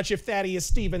very much if Thaddeus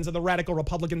Stevens and the radical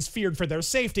Republicans feared for their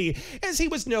safety, as he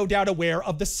was no doubt aware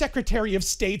of the Secretary of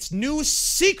State's new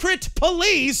secret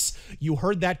police, you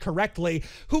heard that correctly,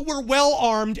 who were well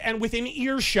armed and within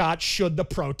earshot should the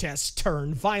protests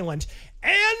turn violent.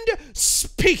 And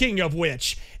speaking of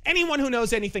which, anyone who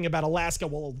knows anything about Alaska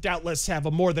will doubtless have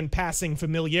a more than passing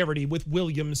familiarity with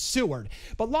William Seward.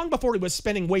 But long before he was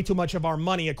spending way too much of our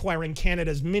money acquiring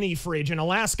Canada's mini fridge in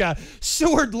Alaska,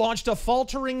 Seward launched a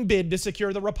faltering bid to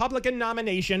secure the Republican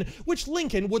nomination, which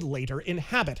Lincoln would later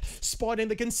inhabit, spawning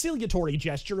the conciliatory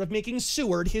gesture of making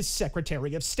Seward his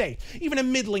Secretary of State. Even a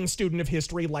middling student of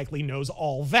history likely knows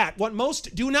all that. What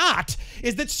most do not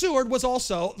is that Seward was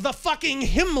also the fucking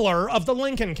Himmler of the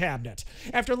Lincoln cabinet.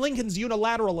 After Lincoln's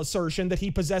unilateral assertion that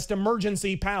he possessed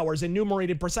emergency powers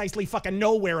enumerated precisely fucking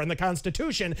nowhere in the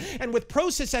Constitution, and with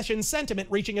pro-secession sentiment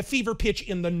reaching a fever pitch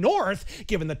in the North,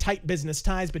 given the tight business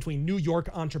ties between New York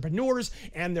entrepreneurs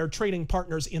and their trading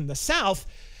partners in the South,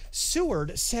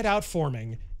 Seward set out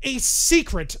forming a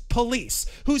secret police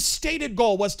whose stated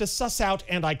goal was to suss out,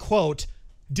 and I quote,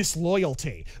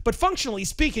 disloyalty. But functionally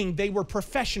speaking, they were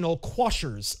professional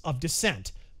quashers of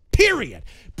dissent. Period.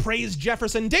 Praise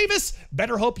Jefferson Davis.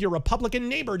 Better hope your Republican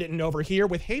neighbor didn't overhear.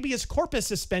 With habeas corpus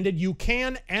suspended, you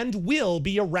can and will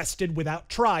be arrested without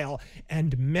trial.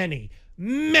 And many,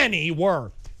 many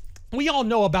were. We all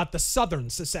know about the Southern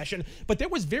secession, but there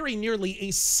was very nearly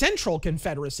a central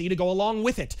confederacy to go along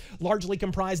with it, largely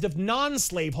comprised of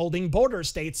non-slaveholding border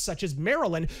states such as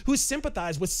Maryland, who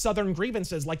sympathized with Southern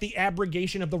grievances like the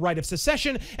abrogation of the right of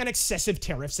secession and excessive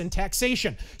tariffs and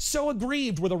taxation. So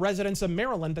aggrieved were the residents of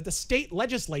Maryland that the state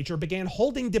legislature began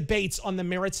holding debates on the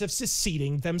merits of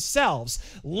seceding themselves.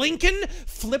 Lincoln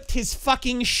flipped his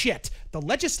fucking shit. The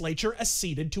legislature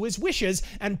acceded to his wishes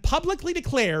and publicly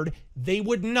declared they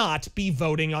would not be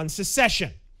voting on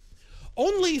secession,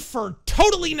 only for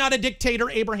totally not a dictator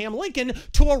Abraham Lincoln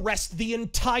to arrest the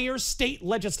entire state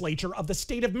legislature of the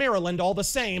state of Maryland all the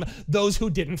same, those who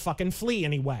didn't fucking flee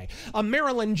anyway. A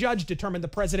Maryland judge determined the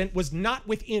president was not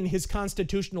within his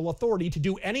constitutional authority to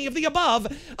do any of the above,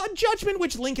 a judgment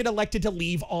which Lincoln elected to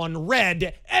leave on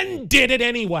red, and did it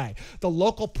anyway. The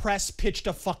local press pitched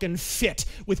a fucking fit,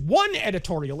 with one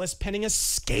editorialist penning a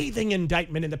scathing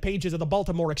indictment in the pages of the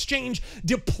Baltimore Exchange,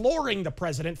 deploring the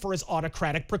president for his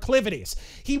autocratic proclivities.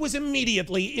 He was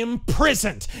immediately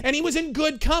imprisoned, and he was in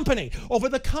good company. Over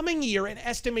the coming year, an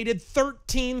estimated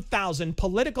 13,000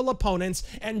 political opponents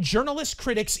and journalist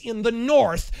critics in the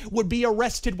North would be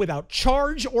arrested without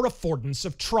charge or affordance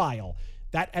of trial.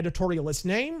 That editorialist's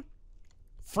name?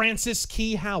 Francis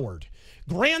Key Howard,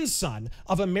 grandson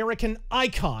of American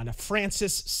icon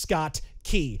Francis Scott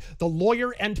Key, the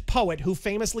lawyer and poet who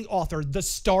famously authored The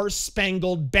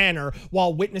Star-Spangled Banner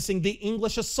while witnessing the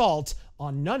English assault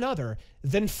on none other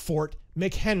than Fort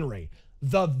McHenry.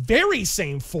 The very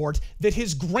same fort that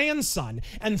his grandson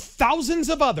and thousands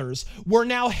of others were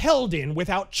now held in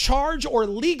without charge or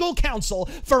legal counsel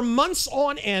for months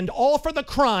on end, all for the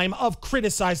crime of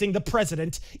criticizing the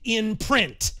president in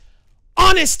print.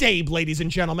 Honest Abe, ladies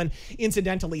and gentlemen.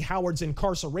 Incidentally, Howard's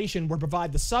incarceration would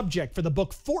provide the subject for the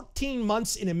book 14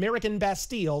 Months in American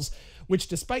Bastilles, which,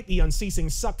 despite the unceasing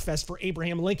suckfest for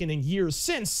Abraham Lincoln in years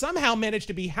since, somehow managed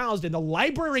to be housed in the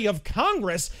Library of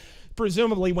Congress,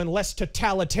 presumably when less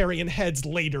totalitarian heads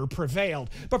later prevailed.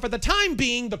 But for the time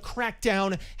being, the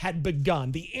crackdown had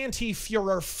begun. The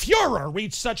anti-Führer furor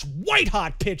reached such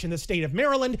white-hot pitch in the state of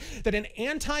Maryland that an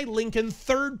anti-Lincoln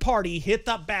third party hit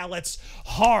the ballots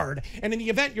hard. And in the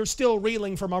event you're still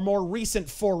reeling from our more recent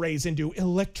forays into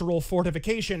electoral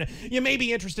fortification, you may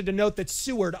be interested to note that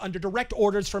Seward, under direct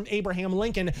orders from Abraham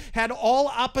Lincoln, had all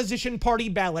opposition party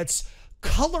ballots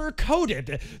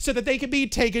color-coded so that they could be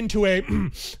taken to a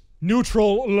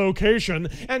neutral location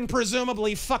and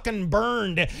presumably fucking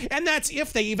burned. And that's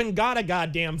if they even got a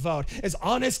goddamn vote, as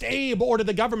Honest Abe ordered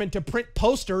the government to print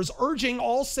posters urging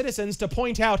all citizens to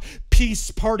point out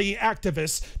Peace Party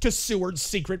activists to Seward's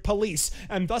secret police.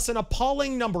 And thus an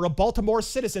appalling number of Baltimore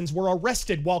citizens were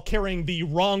arrested while carrying the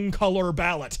wrong color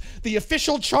ballot. The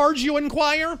official charge, you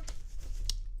inquire?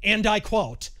 And I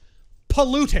quote,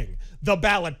 polluting the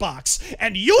ballot box.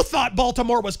 And you thought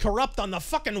Baltimore was corrupt on the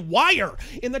fucking wire.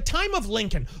 In the time of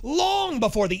Lincoln, long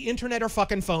before the internet or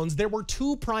fucking phones, there were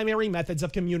two primary methods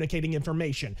of communicating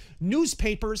information: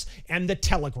 newspapers and the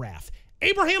telegraph.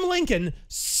 Abraham Lincoln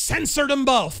censored them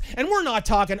both. And we're not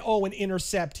talking, oh, an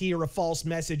intercept here, a false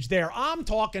message there. I'm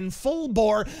talking full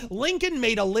bore. Lincoln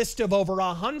made a list of over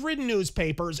 100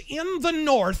 newspapers in the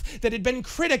North that had been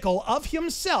critical of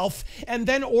himself, and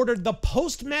then ordered the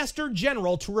Postmaster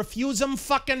General to refuse them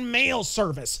fucking mail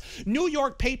service. New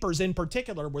York papers in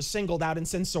particular were singled out in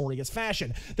censorious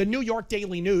fashion. The New York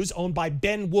Daily News, owned by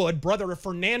Ben Wood, brother of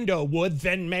Fernando Wood,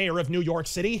 then mayor of New York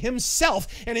City, himself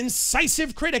an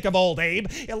incisive critic of old Abe,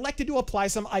 elected to apply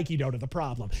some aikido to the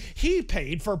problem. He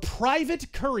paid for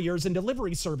private couriers and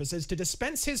delivery services to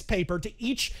dispense his paper to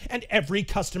each and every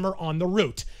customer on the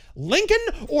route. Lincoln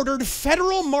ordered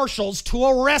federal marshals to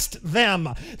arrest them.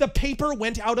 The paper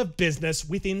went out of business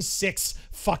within 6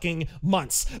 fucking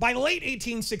months. By late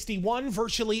 1861,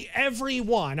 virtually every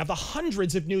one of the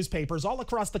hundreds of newspapers all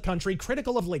across the country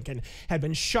critical of Lincoln had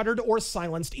been shuttered or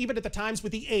silenced, even at the times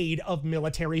with the aid of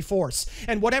military force.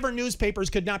 And whatever newspapers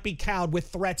could not be cowed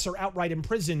with threats or outright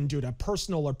imprisoned due to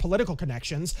personal or political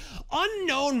connections,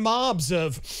 unknown mobs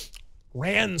of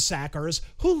ransackers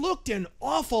who looked an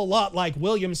awful lot like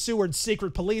William Seward's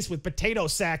secret police with potato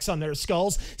sacks on their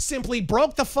skulls simply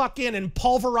broke the fuck in and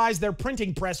pulverized their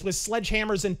printing press with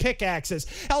sledgehammers and pickaxes.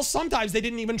 Hell, sometimes they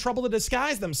didn't even trouble to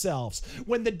disguise themselves.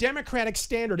 When the Democratic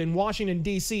Standard in Washington,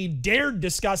 D.C. dared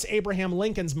discuss Abraham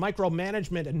Lincoln's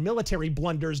micromanagement and military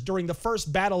blunders during the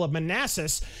First Battle of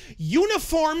Manassas,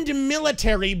 uniformed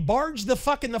military barged the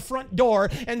fuck in the front door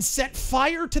and set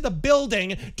fire to the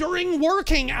building during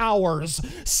working hours.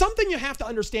 Something you have to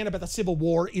understand about the Civil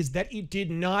War is that it did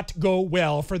not go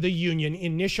well for the Union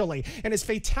initially, and as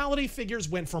fatality figures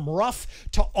went from rough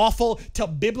to awful to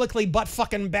biblically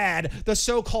butt-fucking bad, the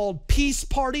so-called Peace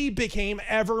Party became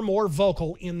ever more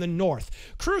vocal in the North.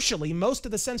 Crucially, most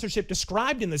of the censorship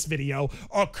described in this video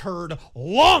occurred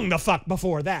long the fuck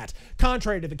before that.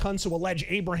 Contrary to the cunts who allege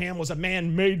Abraham was a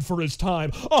man made for his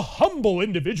time, a humble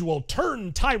individual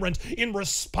turned tyrant in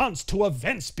response to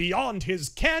events beyond his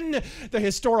ken, the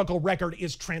historical record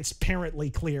is transparently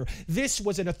clear. This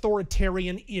was an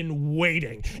authoritarian in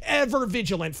waiting, ever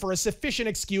vigilant for a sufficient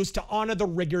excuse to honor the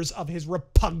rigors of his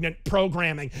repugnant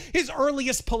programming. His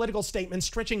earliest political statements,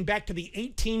 stretching back to the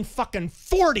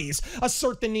 1840s,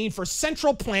 assert the need for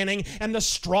central planning and the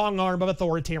strong arm of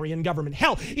authoritarian government.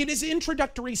 Hell, in his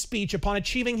introductory speech upon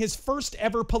achieving his first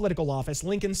ever political office,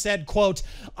 Lincoln said, quote,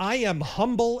 "I am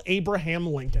humble Abraham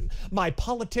Lincoln. My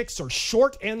politics are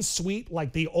short and sweet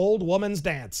like the old woman's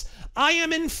dance. I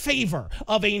am in favor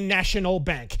of a national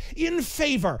bank, in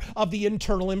favor of the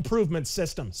internal improvement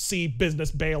system, see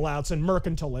business bailouts and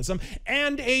mercantilism,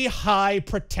 and a high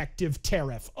protective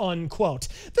tariff," unquote.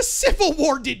 The Civil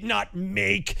War did not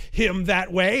make him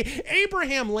that way.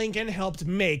 Abraham Lincoln helped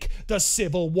make the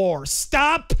Civil War.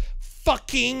 Stop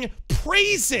fucking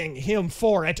praising him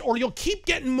for it, or you'll keep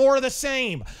getting more of the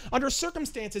same. Under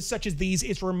circumstances such as these,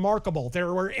 it's remarkable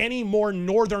there were any more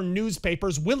northern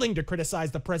newspapers willing to criticize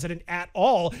the president at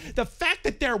all. The fact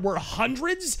that there were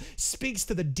hundreds speaks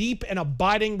to the deep and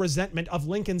abiding resentment of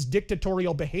Lincoln's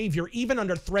dictatorial behavior, even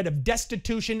under threat of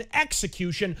destitution,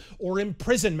 execution, or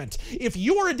imprisonment. If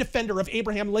you are a defender of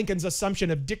Abraham Lincoln's assumption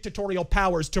of dictatorial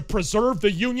powers to preserve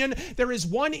the Union, there is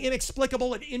one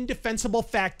inexplicable and indefensible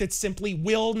fact that simply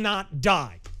will not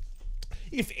die.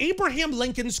 If Abraham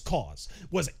Lincoln's cause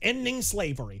was ending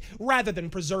slavery rather than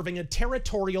preserving a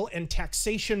territorial and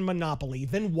taxation monopoly,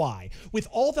 then why, with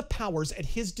all the powers at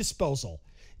his disposal,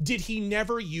 did he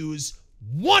never use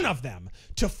one of them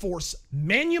to force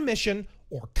manumission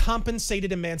or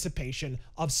compensated emancipation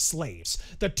of slaves?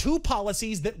 The two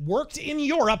policies that worked in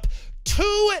Europe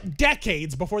 2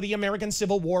 decades before the American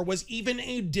Civil War was even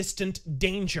a distant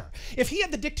danger. If he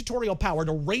had the dictatorial power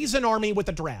to raise an army with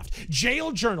a draft,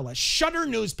 jail journalists, shutter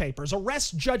newspapers,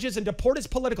 arrest judges, and deport his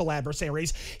political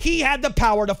adversaries, he had the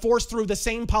power to force through the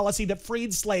same policy that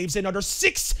freed slaves in under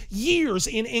 6 years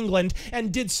in England,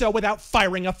 and did so without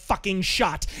firing a fucking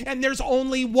shot. And there's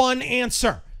only one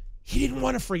answer. He didn't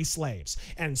want to free slaves,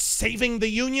 and saving the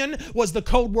Union was the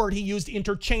code word he used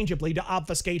interchangeably to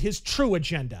obfuscate his true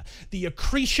agenda, the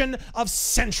accretion of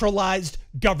centralized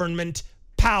government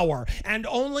power. And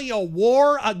only a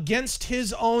war against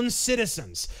his own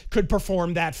citizens could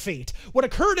perform that feat. What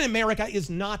occurred in America is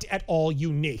not at all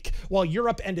unique. While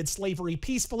Europe ended slavery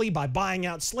peacefully by buying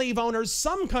out slave owners,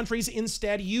 some countries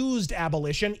instead used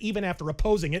abolition, even after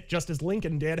opposing it, just as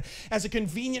Lincoln did, as a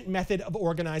convenient method of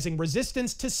organizing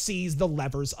resistance to seize the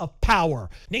levers of power.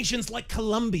 Nations like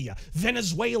Colombia,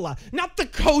 Venezuela, not the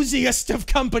coziest of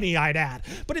company, I'd add,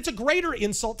 but it's a greater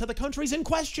insult to the countries in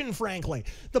question, frankly.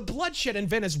 The bloodshed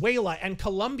in Venezuela and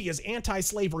Colombia's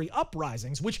anti-slavery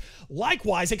uprisings, which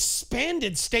likewise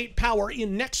expanded state power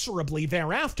inexorably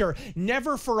thereafter,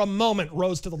 never for a moment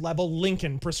rose to the level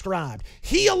Lincoln prescribed.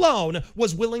 He alone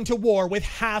was willing to war with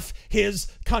half his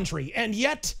country, and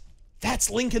yet that's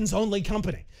Lincoln's only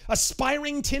company.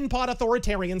 Aspiring tin pot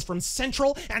authoritarians from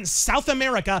Central and South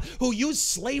America who use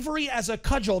slavery as a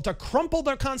cudgel to crumple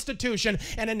their constitution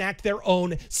and enact their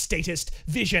own statist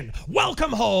vision.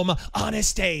 Welcome home,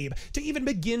 Honest Abe. To even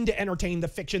begin to entertain the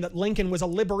fiction that Lincoln was a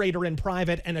liberator in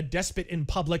private and a despot in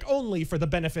public only for the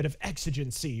benefit of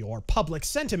exigency or public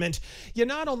sentiment, you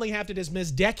not only have to dismiss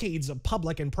decades of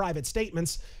public and private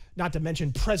statements, not to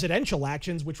mention presidential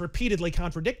actions which repeatedly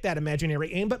contradict that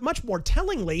imaginary aim, but much more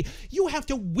tellingly, you have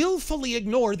to willfully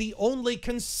ignore the only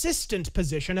consistent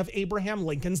position of Abraham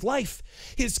Lincoln's life: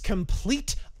 his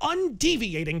complete,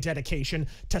 undeviating dedication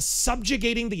to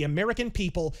subjugating the American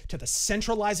people to the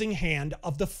centralizing hand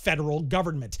of the federal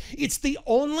government. It's the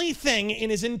only thing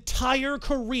in his entire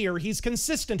career he's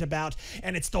consistent about,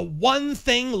 and it's the one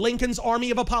thing Lincoln's army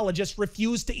of apologists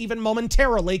refused to even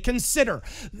momentarily consider.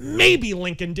 Maybe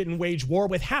Lincoln didn't wage war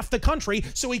with half the country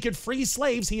so he could free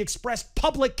slaves he expressed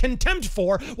public contempt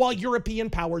for, while European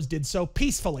powers did so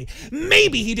peacefully.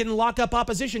 Maybe he didn't lock up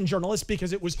opposition journalists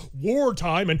because it was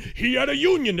wartime and he had a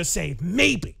union to save.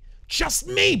 Maybe, just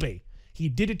maybe, he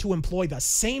did it to employ the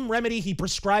same remedy he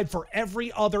prescribed for every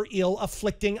other ill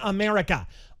afflicting America: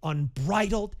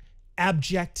 unbridled,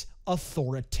 abject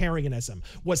authoritarianism.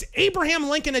 Was Abraham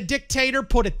Lincoln a dictator?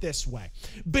 Put it this way: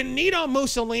 Benito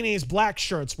Mussolini's black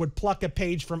shirts would pluck a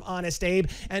page from Honest Abe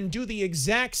and do the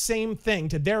exact same thing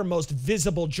to their most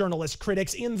visible journalist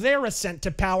critics in their ascent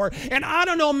to power, and I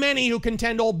don't know many who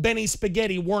contend old Benny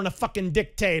Spaghetti weren't a fucking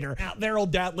dictator. Now, there'll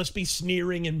doubtless be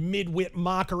sneering and mid-wit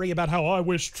mockery about how I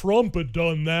wish Trump had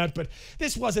done that, but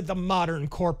this wasn't the modern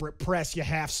corporate press, you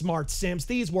half-smart simps.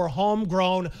 These were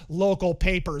homegrown local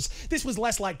papers. This was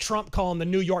less like Trump calling the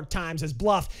New York Times his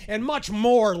bluff, and much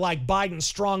more like Biden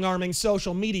strong-arming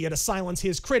social media to silence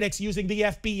his critics using the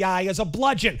FBI as a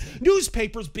bludgeon.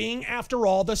 Newspapers being, after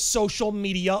all, the social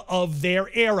media of their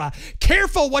era.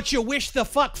 Careful what you wish the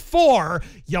fuck for,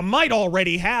 you might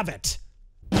already have it.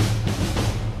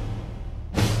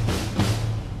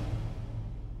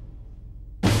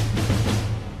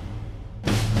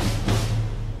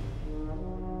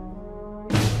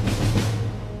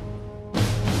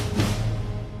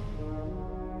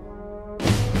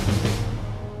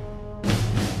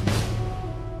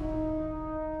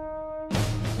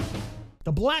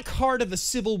 The black heart of the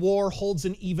Civil War holds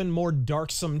an even more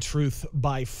darksome truth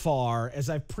by far. As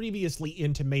I've previously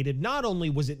intimated, not only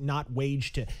was it not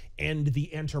waged to end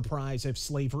the enterprise of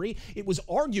slavery, it was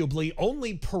arguably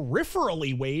only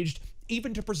peripherally waged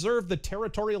even to preserve the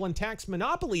territorial and tax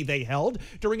monopoly they held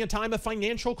during a time of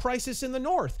financial crisis in the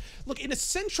North. Look, in a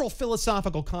central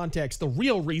philosophical context, the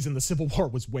real reason the Civil War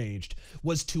was waged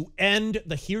was to end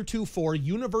the heretofore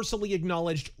universally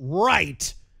acknowledged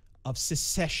right of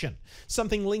secession,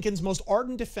 something Lincoln's most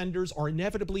ardent defenders are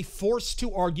inevitably forced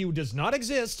to argue does not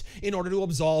exist in order to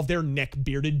absolve their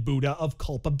neck-bearded Buddha of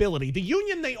culpability. The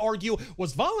Union, they argue,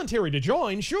 was voluntary to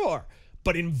join, sure,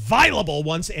 but inviolable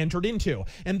once entered into,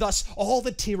 and thus all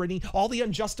the tyranny, all the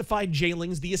unjustified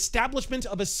jailings, the establishment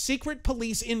of a secret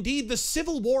police, indeed the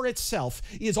Civil War itself,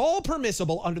 is all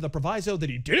permissible under the proviso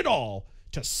that he did it all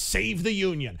to save the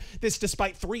Union. This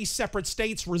despite 3 separate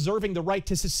states reserving the right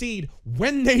to secede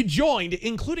when they joined,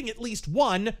 including at least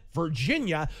one,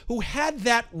 Virginia, who had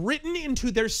that written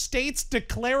into their state's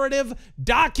declarative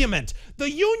document. The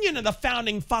Union of the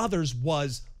Founding Fathers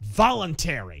was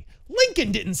voluntary.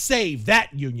 Lincoln didn't save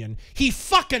that Union. He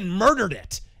fucking murdered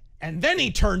it. And then he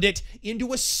turned it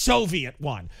into a Soviet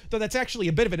one. Though that's actually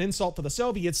a bit of an insult to the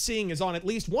Soviets, seeing as on at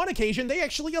least one occasion they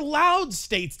actually allowed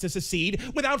states to secede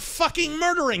without fucking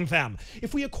murdering them.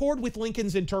 If we accord with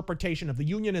Lincoln's interpretation of the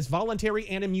Union as voluntary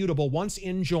and immutable once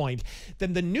enjoined,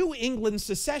 then the New England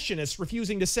secessionists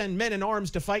refusing to send men in arms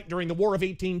to fight during the War of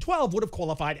 1812 would have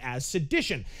qualified as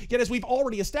sedition. Yet as we've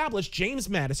already established, James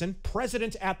Madison,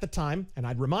 president at the time, and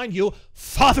I'd remind you,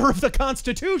 father of the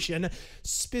Constitution,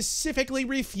 specifically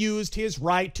refused his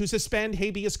right to suspend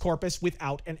habeas corpus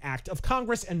without an act of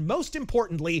Congress, and most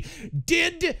importantly,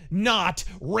 did not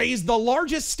raise the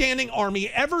largest standing army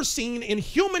ever seen in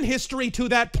human history to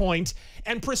that point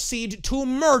and proceed to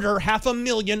murder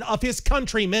 500,000 of his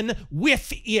countrymen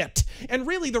with it. And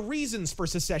really, the reasons for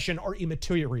secession are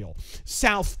immaterial.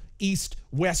 South, East,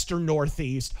 West, or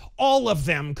Northeast, all of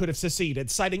them could have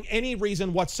seceded, citing any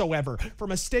reason whatsoever,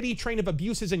 from a steady train of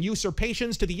abuses and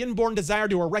usurpations to the inborn desire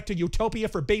to erect a utopia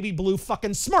for baby blue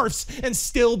fucking Smurfs and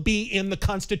still be in the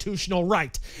constitutional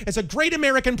right. As a great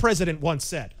American president once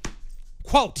said,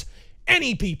 quote,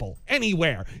 "Any people,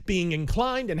 anywhere, being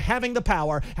inclined and having the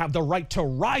power, have the right to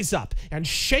rise up and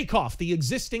shake off the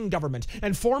existing government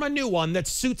and form a new one that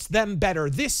suits them better.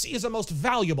 This is a most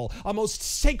valuable, a most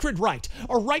sacred right,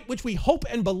 a right which we hope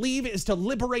and believe is to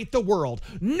liberate the world.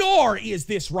 Nor is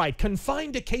this right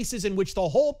confined to cases in which the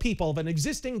whole people of an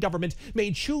existing government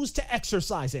may choose to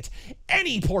exercise it.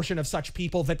 Any portion of such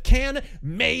people that can,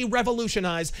 may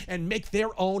revolutionize and make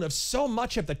their own of so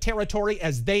much of the territory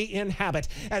as they inhabit,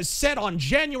 as said on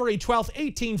January 12th,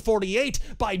 1848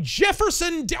 by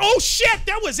Jefferson. Oh shit,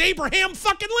 that was Abraham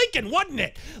fucking Lincoln, wasn't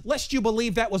it? Lest you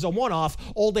believe that was a one-off,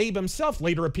 old Abe himself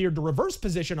later appeared to reverse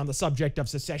position on the subject of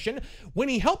secession when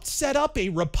he helped set up a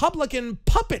Republican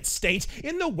puppet state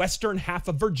in the western half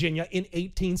of Virginia in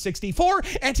 1864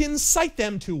 and incite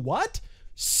them to what?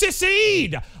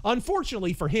 Secede!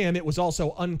 Unfortunately for him, it was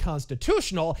also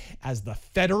unconstitutional, as the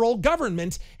federal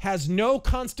government has no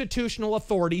constitutional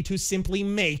authority to simply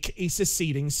make a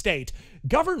seceding state.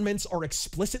 Governments are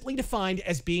explicitly defined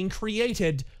as being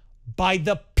created by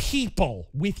the people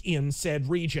within said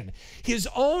region. His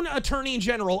own Attorney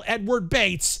General, Edward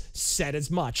Bates, said as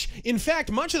much. In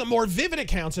fact, much of the more vivid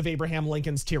accounts of Abraham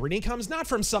Lincoln's tyranny comes not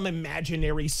from some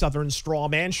imaginary Southern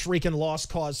strawman shrieking lost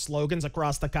cause slogans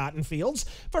across the cotton fields,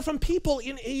 but from people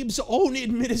in Abe's own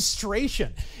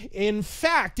administration. In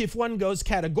fact, if one goes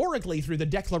categorically through the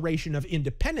Declaration of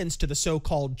Independence to the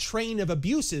so-called train of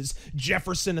abuses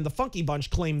Jefferson and the Funky Bunch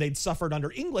claimed they'd suffered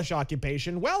under English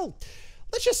occupation, well,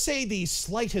 let's just say the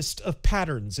slightest of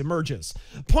patterns emerges.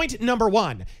 Point number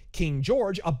 1, King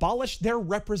George abolished their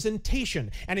representation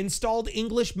and installed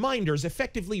English minders,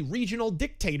 effectively regional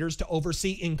dictators, to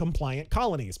oversee incompliant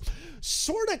colonies.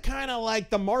 Sorta kinda like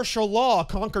the martial law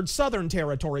conquered southern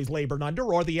territories labored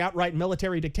under, or the outright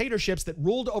military dictatorships that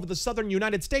ruled over the southern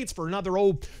United States for another,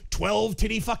 12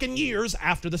 titty fucking years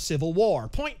after the Civil War.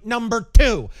 Point number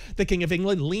 2, the King of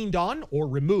England leaned on, or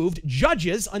removed,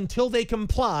 judges until they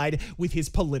complied with his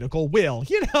political will.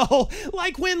 You know,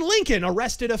 like when Lincoln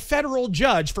arrested a federal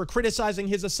judge for criticizing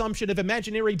his assumption of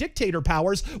imaginary dictator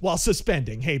powers while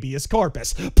suspending habeas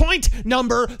corpus. Point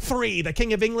number 3, the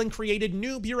King of England created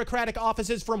new bureaucratic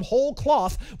offices from whole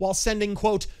cloth while sending,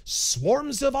 quote,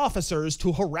 swarms of officers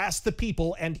to harass the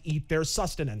people and eat their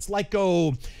sustenance, like,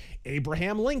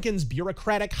 Abraham Lincoln's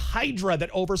bureaucratic hydra that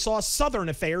oversaw Southern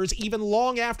affairs even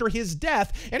long after his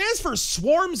death. And as for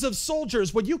swarms of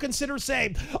soldiers, would you consider,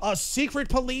 say, a secret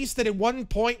police that at one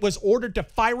point was ordered to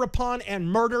fire upon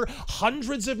and murder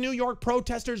hundreds of New York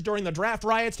protesters during the draft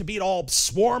riots to be all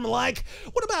swarm-like?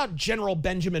 What about General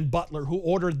Benjamin Butler, who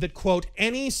ordered that, quote,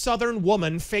 any Southern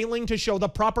woman failing to show the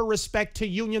proper respect to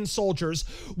Union soldiers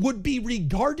would be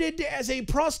regarded as a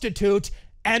prostitute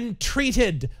and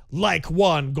treated like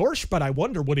one. Gorsh, but I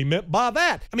wonder what he meant by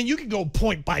that. I mean, you could go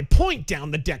point by point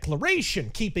down the Declaration,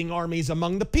 keeping armies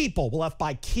among the people. Well, if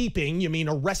by keeping you mean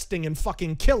arresting and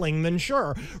fucking killing, then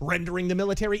sure. Rendering the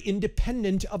military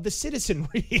independent of the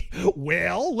citizenry.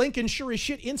 Well, Lincoln sure as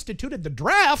shit instituted the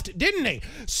draft, didn't he?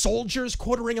 Soldiers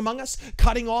quartering among us,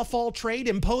 cutting off all trade,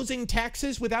 imposing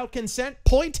taxes without consent.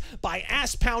 Point by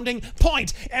ass pounding.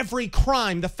 Point. Every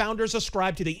crime the founders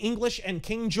ascribed to the English and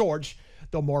King George,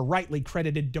 though more rightly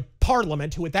credited to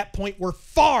Parliament, who at that point were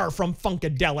far from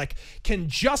funkadelic, can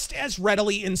just as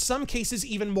readily, in some cases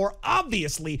even more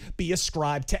obviously, be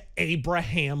ascribed to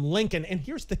Abraham Lincoln. And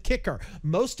here's the kicker.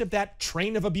 Most of that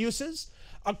train of abuses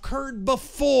occurred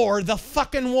before the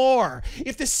fucking war.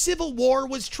 If the Civil War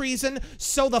was treason,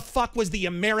 so the fuck was the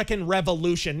American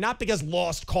Revolution. Not because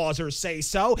lost causers say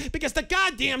so, because the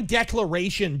goddamn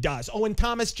Declaration does. Oh, and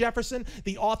Thomas Jefferson,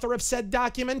 the author of said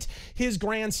document, his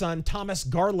grandson, Thomas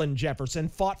Garland Jefferson,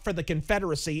 fought for the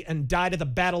Confederacy and died at the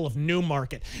Battle of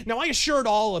Newmarket. Now, I assured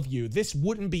all of you this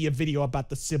wouldn't be a video about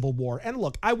the Civil War, and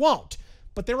look, I won't.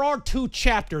 But there are 2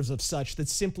 chapters of such that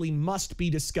simply must be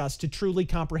discussed to truly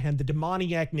comprehend the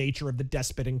demoniac nature of the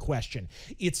despot in question.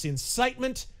 Its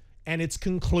incitement and its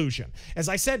conclusion. As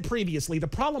I said previously, the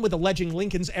problem with alleging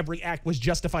Lincoln's every act was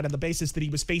justified on the basis that he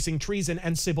was facing treason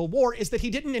and civil war is that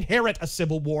he didn't inherit a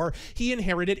civil war, he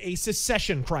inherited a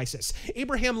secession crisis.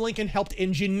 Abraham Lincoln helped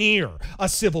engineer a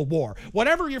civil war.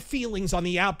 Whatever your feelings on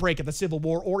the outbreak of the Civil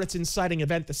War or its inciting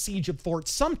event, the siege of Fort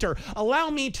Sumter,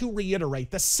 allow me to reiterate,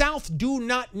 the South do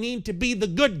not need to be the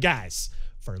good guys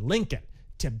for Lincoln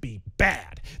to be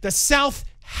bad. The South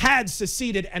had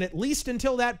seceded, and at least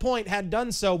until that point had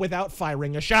done so without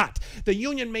firing a shot. The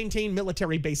Union maintained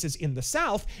military bases in the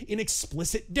South in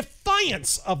explicit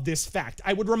defiance of this fact.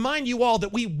 I would remind you all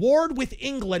that we warred with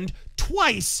England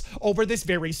twice over this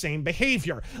very same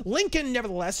behavior. Lincoln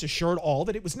nevertheless assured all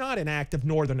that it was not an act of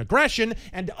northern aggression,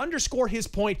 and to underscore his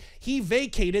point, he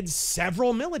vacated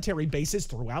several military bases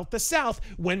throughout the South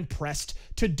when pressed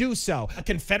to do so. A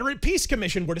Confederate Peace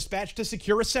Commission were dispatched to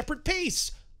secure a separate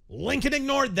peace. Lincoln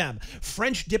ignored them.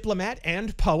 French diplomat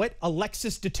and poet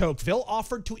Alexis de Tocqueville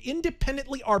offered to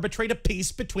independently arbitrate a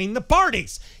peace between the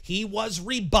parties. He was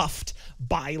rebuffed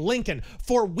by Lincoln.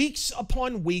 For weeks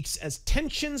upon weeks, as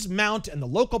tensions mount and the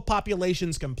local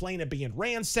populations complain of being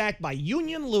ransacked by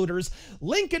Union looters,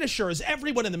 Lincoln assures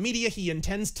everyone in the media he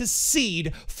intends to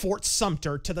cede Fort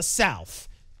Sumter to the South.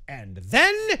 And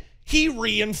then he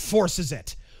reinforces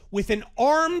it with an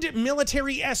armed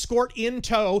military escort in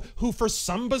tow who, for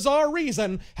some bizarre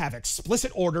reason, have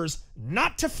explicit orders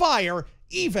not to fire,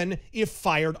 even if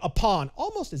fired upon,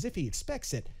 almost as if he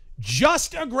expects it.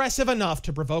 Just aggressive enough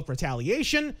to provoke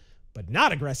retaliation, but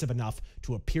not aggressive enough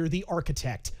to appear the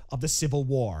architect of the Civil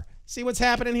War. See what's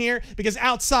happening here? Because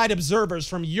outside observers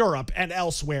from Europe and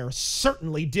elsewhere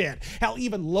certainly did. Hell,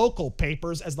 even local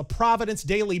papers, as the Providence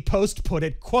Daily Post put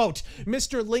it, quote,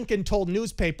 Mr. Lincoln told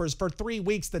newspapers for 3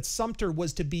 weeks that Sumter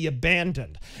was to be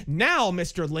abandoned. Now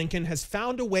Mr. Lincoln has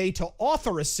found a way to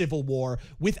author a civil war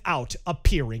without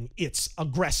appearing its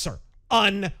aggressor.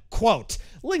 Unquote.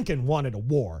 Lincoln wanted a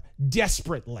war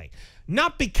desperately.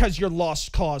 Not because your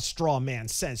lost cause straw man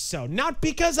says so, not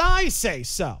because I say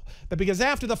so, but because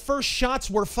after the first shots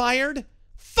were fired,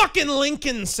 fucking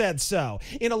Lincoln said so.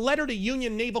 In a letter to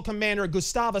Union Naval Commander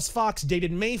Gustavus Fox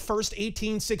dated May 1st,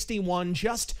 1861,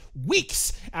 just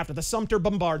weeks after the Sumter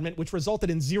bombardment, which resulted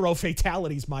in 0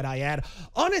 fatalities, might I add,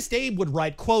 Honest Abe would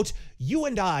write, quote, you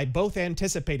and I both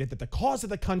anticipated that the cause of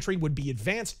the country would be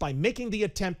advanced by making the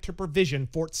attempt to provision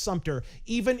Fort Sumter,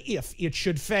 even if it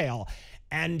should fail.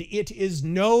 And it is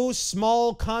no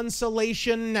small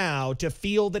consolation now to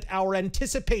feel that our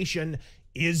anticipation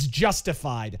is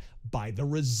justified by the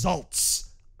results.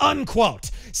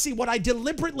 Unquote. See, what I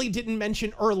deliberately didn't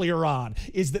mention earlier on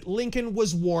is that Lincoln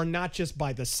was warned not just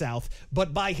by the South,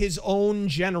 but by his own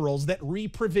generals that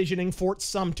reprovisioning Fort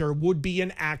Sumter would be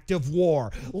an act of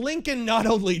war. Lincoln not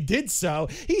only did so,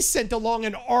 he sent along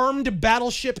an armed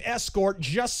battleship escort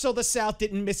just so the South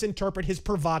didn't misinterpret his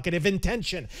provocative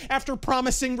intention, after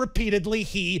promising repeatedly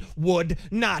he would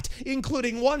not,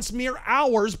 including once mere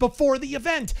hours before the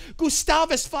event.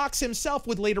 Gustavus Fox himself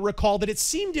would later recall that it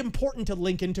seemed important to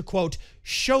Lincoln Lincoln to, quote,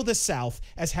 show the South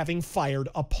as having fired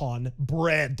upon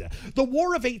bread. The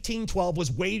War of 1812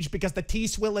 was waged because the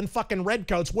T-Swill and fucking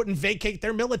Redcoats wouldn't vacate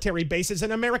their military bases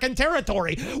in American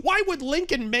territory. Why would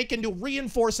Lincoln make and to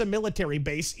reinforce a military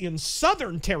base in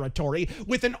Southern territory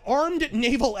with an armed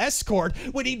naval escort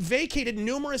when he'd vacated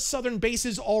numerous Southern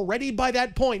bases already by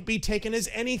that point be taken as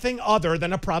anything other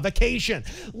than a provocation?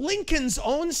 Lincoln's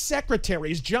own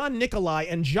secretaries, John Nicolay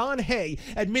and John Hay,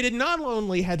 admitted not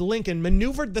only had Lincoln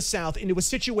maneuvered the South into a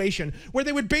situation where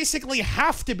they would basically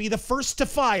have to be the first to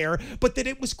fire, but that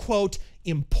it was, quote,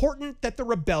 important that the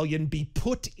rebellion be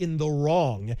put in the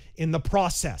wrong in the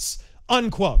process,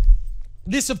 unquote.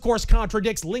 This, of course,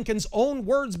 contradicts Lincoln's own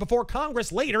words before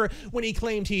Congress later when he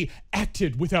claimed he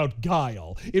acted without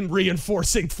guile in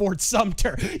reinforcing Fort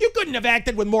Sumter. You couldn't have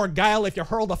acted with more guile if you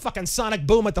hurled a fucking sonic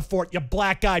boom at the fort, you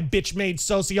black-eyed, bitch-made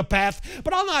sociopath.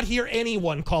 But I'll not hear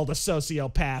anyone called a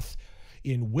sociopath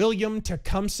in William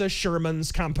Tecumseh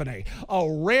Sherman's company, a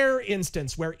rare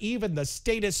instance where even the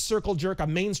statist circle jerk of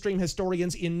mainstream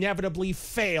historians inevitably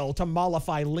fail to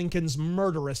mollify Lincoln's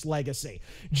murderous legacy.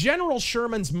 General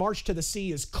Sherman's march to the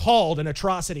sea is called an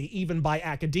atrocity even by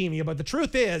academia, but the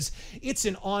truth is, it's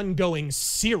an ongoing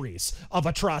series of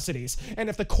atrocities. And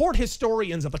if the court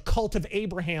historians of the cult of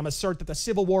Abraham assert that the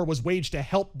Civil War was waged to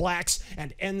help blacks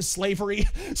and end slavery,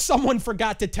 someone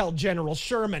forgot to tell General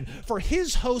Sherman, for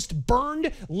his host burned,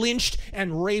 lynched,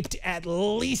 and raped at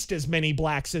least as many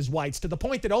blacks as whites, to the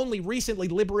point that only recently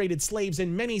liberated slaves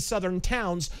in many southern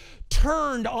towns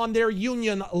turned on their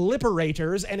Union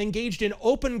liberators and engaged in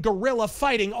open guerrilla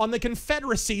fighting on the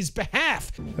Confederacy's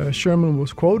behalf. Sherman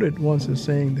was quoted once as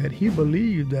saying that he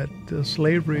believed that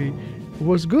slavery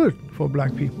was good for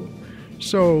black people.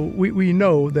 So we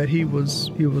know that he was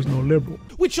no liberal.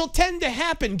 Which will tend to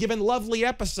happen given lovely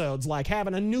episodes like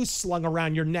having a noose slung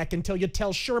around your neck until you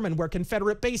tell Sherman where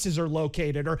Confederate bases are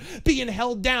located, or being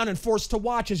held down and forced to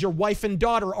watch as your wife and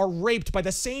daughter are raped by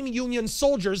the same Union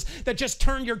soldiers that just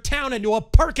turned your town into a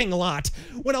parking lot.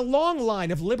 When a long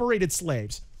line of liberated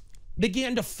slaves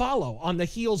began to follow on the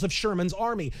heels of Sherman's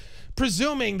army,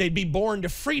 presuming they'd be born to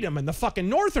freedom in the fucking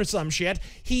North or some shit,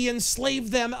 he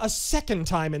enslaved them a second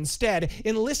time instead,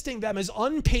 enlisting them as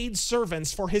unpaid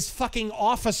servants for his fucking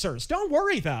officers. Don't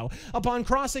worry, though. Upon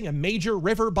crossing a major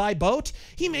river by boat,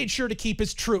 he made sure to keep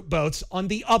his troop boats on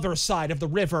the other side of the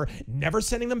river, never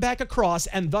sending them back across,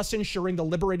 and thus ensuring the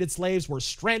liberated slaves were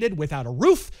stranded without a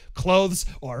roof, clothes,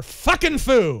 or fucking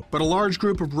food. But a large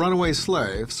group of runaway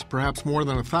slaves, perhaps more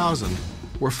than 1,000,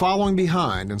 were following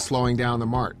behind and slowing down the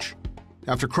march.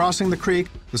 After crossing the creek,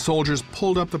 the soldiers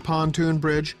pulled up the pontoon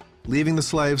bridge, leaving the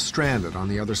slaves stranded on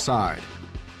the other side.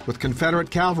 With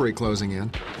Confederate cavalry closing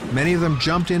in, many of them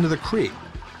jumped into the creek.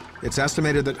 It's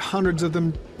estimated that hundreds of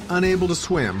them, unable to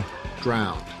swim,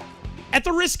 drowned. At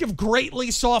the risk of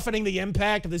greatly softening the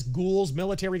impact of this ghoul's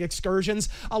military excursions,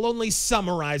 I'll only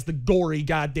summarize the gory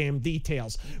goddamn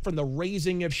details. From the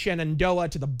razing of Shenandoah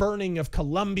to the burning of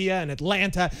Columbia and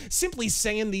Atlanta, simply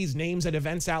saying these names and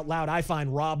events out loud I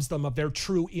find robs them of their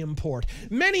true import.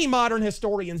 Many modern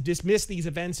historians dismiss these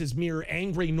events as mere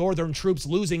angry Northern troops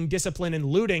losing discipline and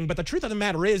looting, but the truth of the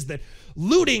matter is that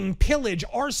looting, pillage,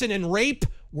 arson, and rape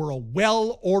were a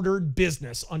well-ordered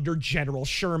business under General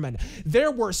Sherman.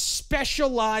 There were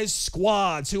specialized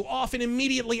squads who often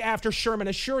immediately after Sherman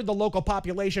assured the local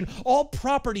population all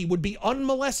property would be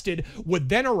unmolested, would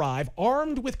then arrive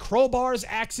armed with crowbars,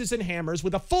 axes, and hammers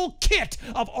with a full kit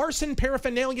of arson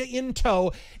paraphernalia in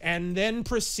tow, and then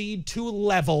proceed to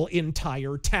level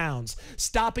entire towns,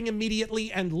 stopping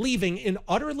immediately and leaving in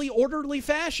utterly orderly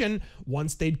fashion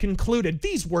once they'd concluded.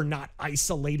 These were not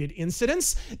isolated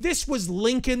incidents. This was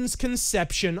Lincoln's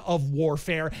conception of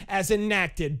warfare as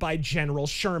enacted by General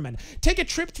Sherman. Take a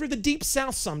trip through the Deep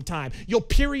South sometime. You'll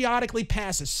periodically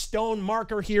pass a stone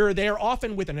marker here or there,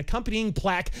 often with an accompanying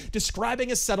plaque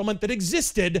describing a settlement that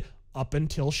existed up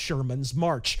until Sherman's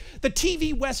march. The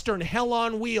TV Western Hell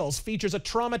on Wheels features a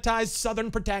traumatized Southern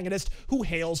protagonist who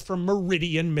hails from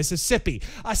Meridian, Mississippi,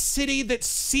 a city that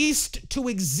ceased to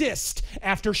exist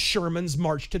after Sherman's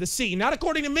march to the sea. Not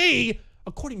according to me,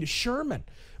 according to Sherman.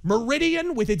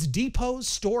 Meridian, with its depots,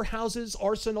 storehouses,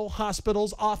 arsenal,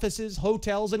 hospitals, offices,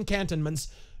 hotels, and cantonments,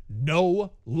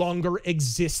 no longer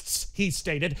exists, he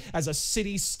stated, as a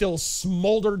city still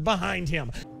smoldered behind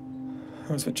him.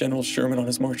 I was with General Sherman on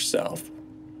his march south.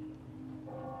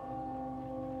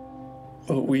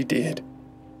 What we did.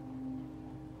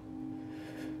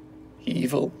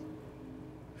 Evil,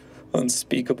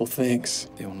 unspeakable things.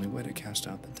 The only way to cast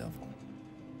out the devil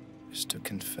is to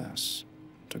confess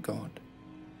to God.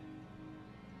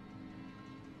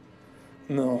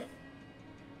 No.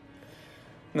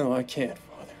 No, I can't,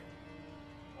 Father.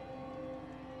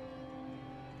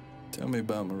 Tell me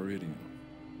about Meridian.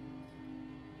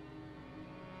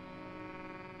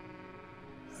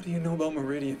 How do you know about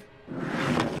Meridian?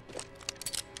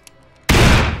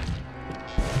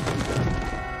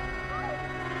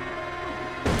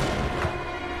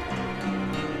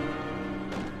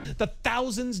 The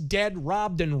thousands dead,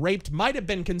 robbed, and raped might have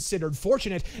been considered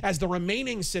fortunate, as the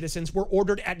remaining citizens were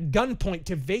ordered at gunpoint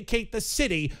to vacate the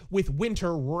city, with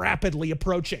winter rapidly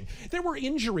approaching. There were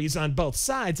injuries on both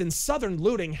sides, and Southern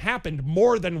looting happened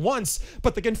more than once,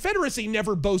 but the Confederacy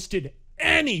never boasted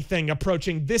anything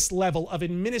approaching this level of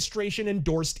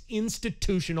administration-endorsed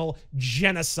institutional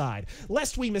genocide.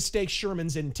 Lest we mistake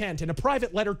Sherman's intent, in a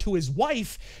private letter to his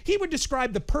wife, he would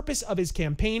describe the purpose of his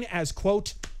campaign as,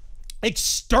 quote,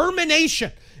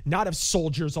 extermination, not of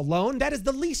soldiers alone, that is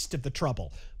the least of the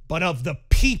trouble, but of the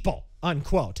people,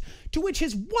 unquote. To which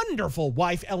his wonderful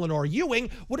wife, Eleanor Ewing,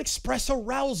 would express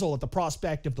arousal at the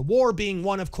prospect of the war being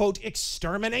one of, quote,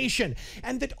 extermination,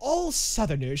 and that all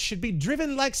Southerners should be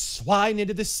driven like swine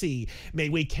into the sea. May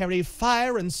we carry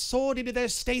fire and sword into their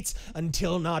states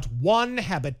until not one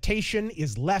habitation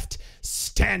is left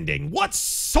standing. What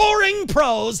soaring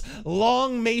prose!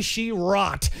 Long may she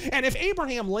rot. And if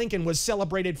Abraham Lincoln was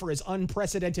celebrated for his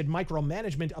unprecedented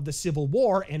micromanagement of the Civil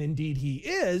War, and indeed he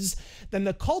is, then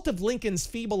the cult of Lincoln's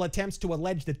feeble attempts to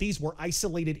allege that these were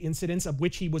isolated incidents of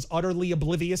which he was utterly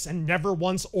oblivious and never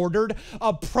once ordered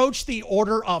approach the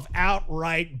order of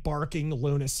outright barking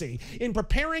lunacy. In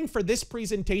preparing for this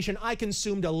presentation, I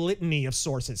consumed a litany of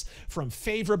sources, from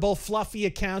favorable, fluffy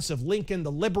accounts of Lincoln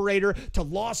the Liberator to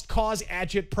lost cause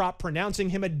agitprop pronouncing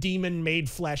him a demon made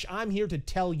flesh. I'm here to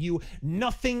tell you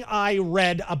nothing I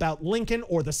read about Lincoln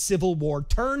or the Civil War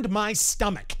turned my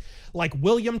stomach like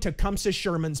William Tecumseh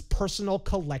Sherman's personal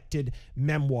collected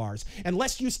memoirs.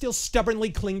 Unless you still stubbornly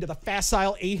cling to the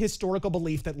facile ahistorical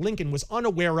belief that Lincoln was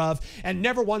unaware of and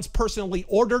never once personally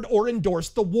ordered or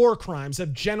endorsed the war crimes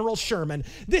of General Sherman,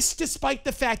 this despite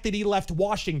the fact that he left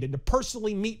Washington to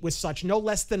personally meet with such no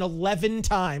less than 11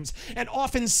 times, and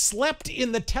often slept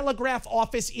in the telegraph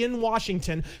office in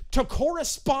Washington to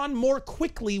correspond more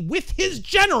quickly with his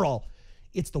general.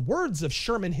 It's the words of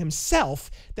Sherman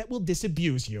himself that will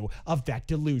disabuse you of that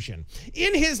delusion.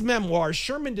 In his memoir,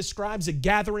 Sherman describes a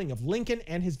gathering of Lincoln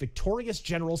and his victorious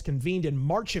generals convened in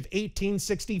March of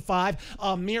 1865,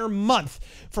 a mere month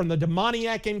from the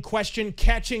demoniac in question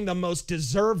catching the most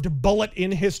deserved bullet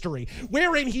in history,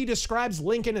 wherein he describes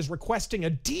Lincoln as requesting a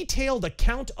detailed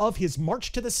account of his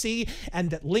march to the sea,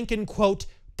 and that Lincoln, quote,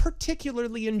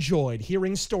 particularly enjoyed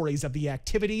hearing stories of the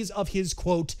activities of his,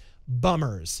 quote,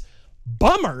 bummers.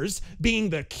 Bummers being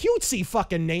the cutesy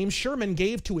fucking name Sherman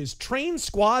gave to his trained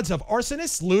squads of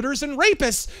arsonists, looters, and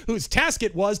rapists, whose task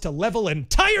it was to level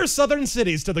entire southern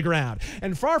cities to the ground.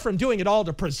 And far from doing it all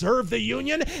to preserve the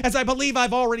Union, as I believe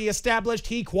I've already established,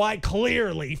 he quite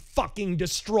clearly fucking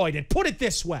destroyed it. Put it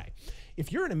this way.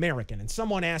 If you're an American and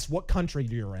someone asks what country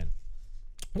you're in,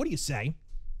 what do you say?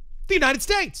 The United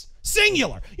States.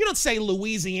 Singular. You don't say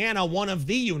Louisiana, one of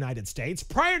the United States.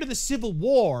 Prior to the Civil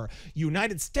War,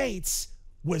 United States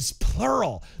was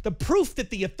plural. The proof that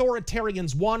the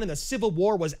authoritarians won and the Civil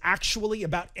War was actually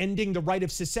about ending the right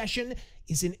of secession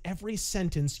is in every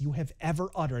sentence you have ever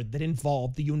uttered that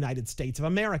involved the United States of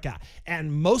America.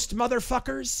 And most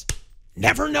motherfuckers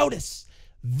never notice.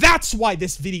 That's why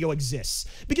this video exists,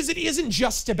 because it isn't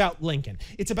just about Lincoln.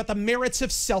 It's about the merits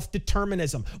of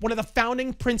self-determinism, one of the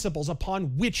founding principles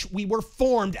upon which we were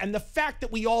formed, and the fact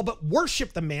that we all but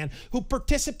worship the man who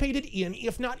participated in,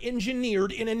 if not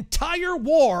engineered, an entire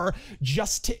war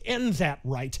just to end that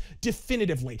right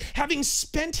definitively, having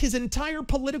spent his entire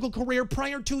political career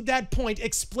prior to that point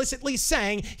explicitly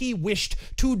saying he wished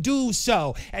to do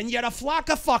so. And yet a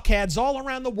flock of fuckheads all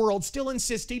around the world still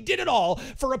insist he did it all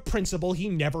for a principle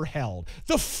he never held: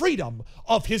 the freedom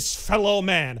of his fellow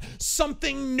man,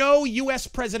 something no U.S.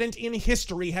 president in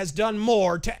history has done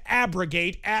more to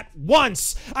abrogate at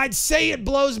once. I'd say it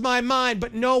blows my mind,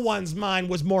 but no one's mind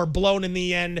was more blown in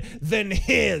the end than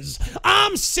his.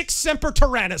 I'm Sic Semper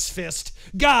TyRANTis fist.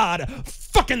 God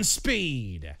fucking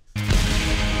speed.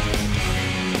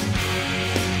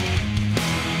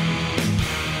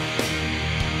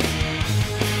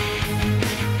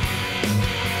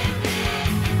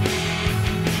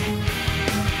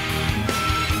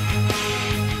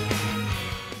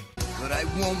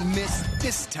 Won't miss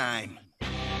this time.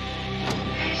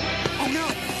 Oh no,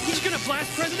 he's gonna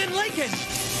blast President Lincoln!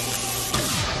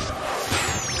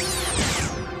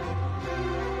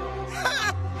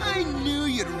 Ha! I knew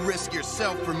you'd risk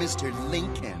yourself for Mr.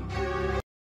 Lincoln.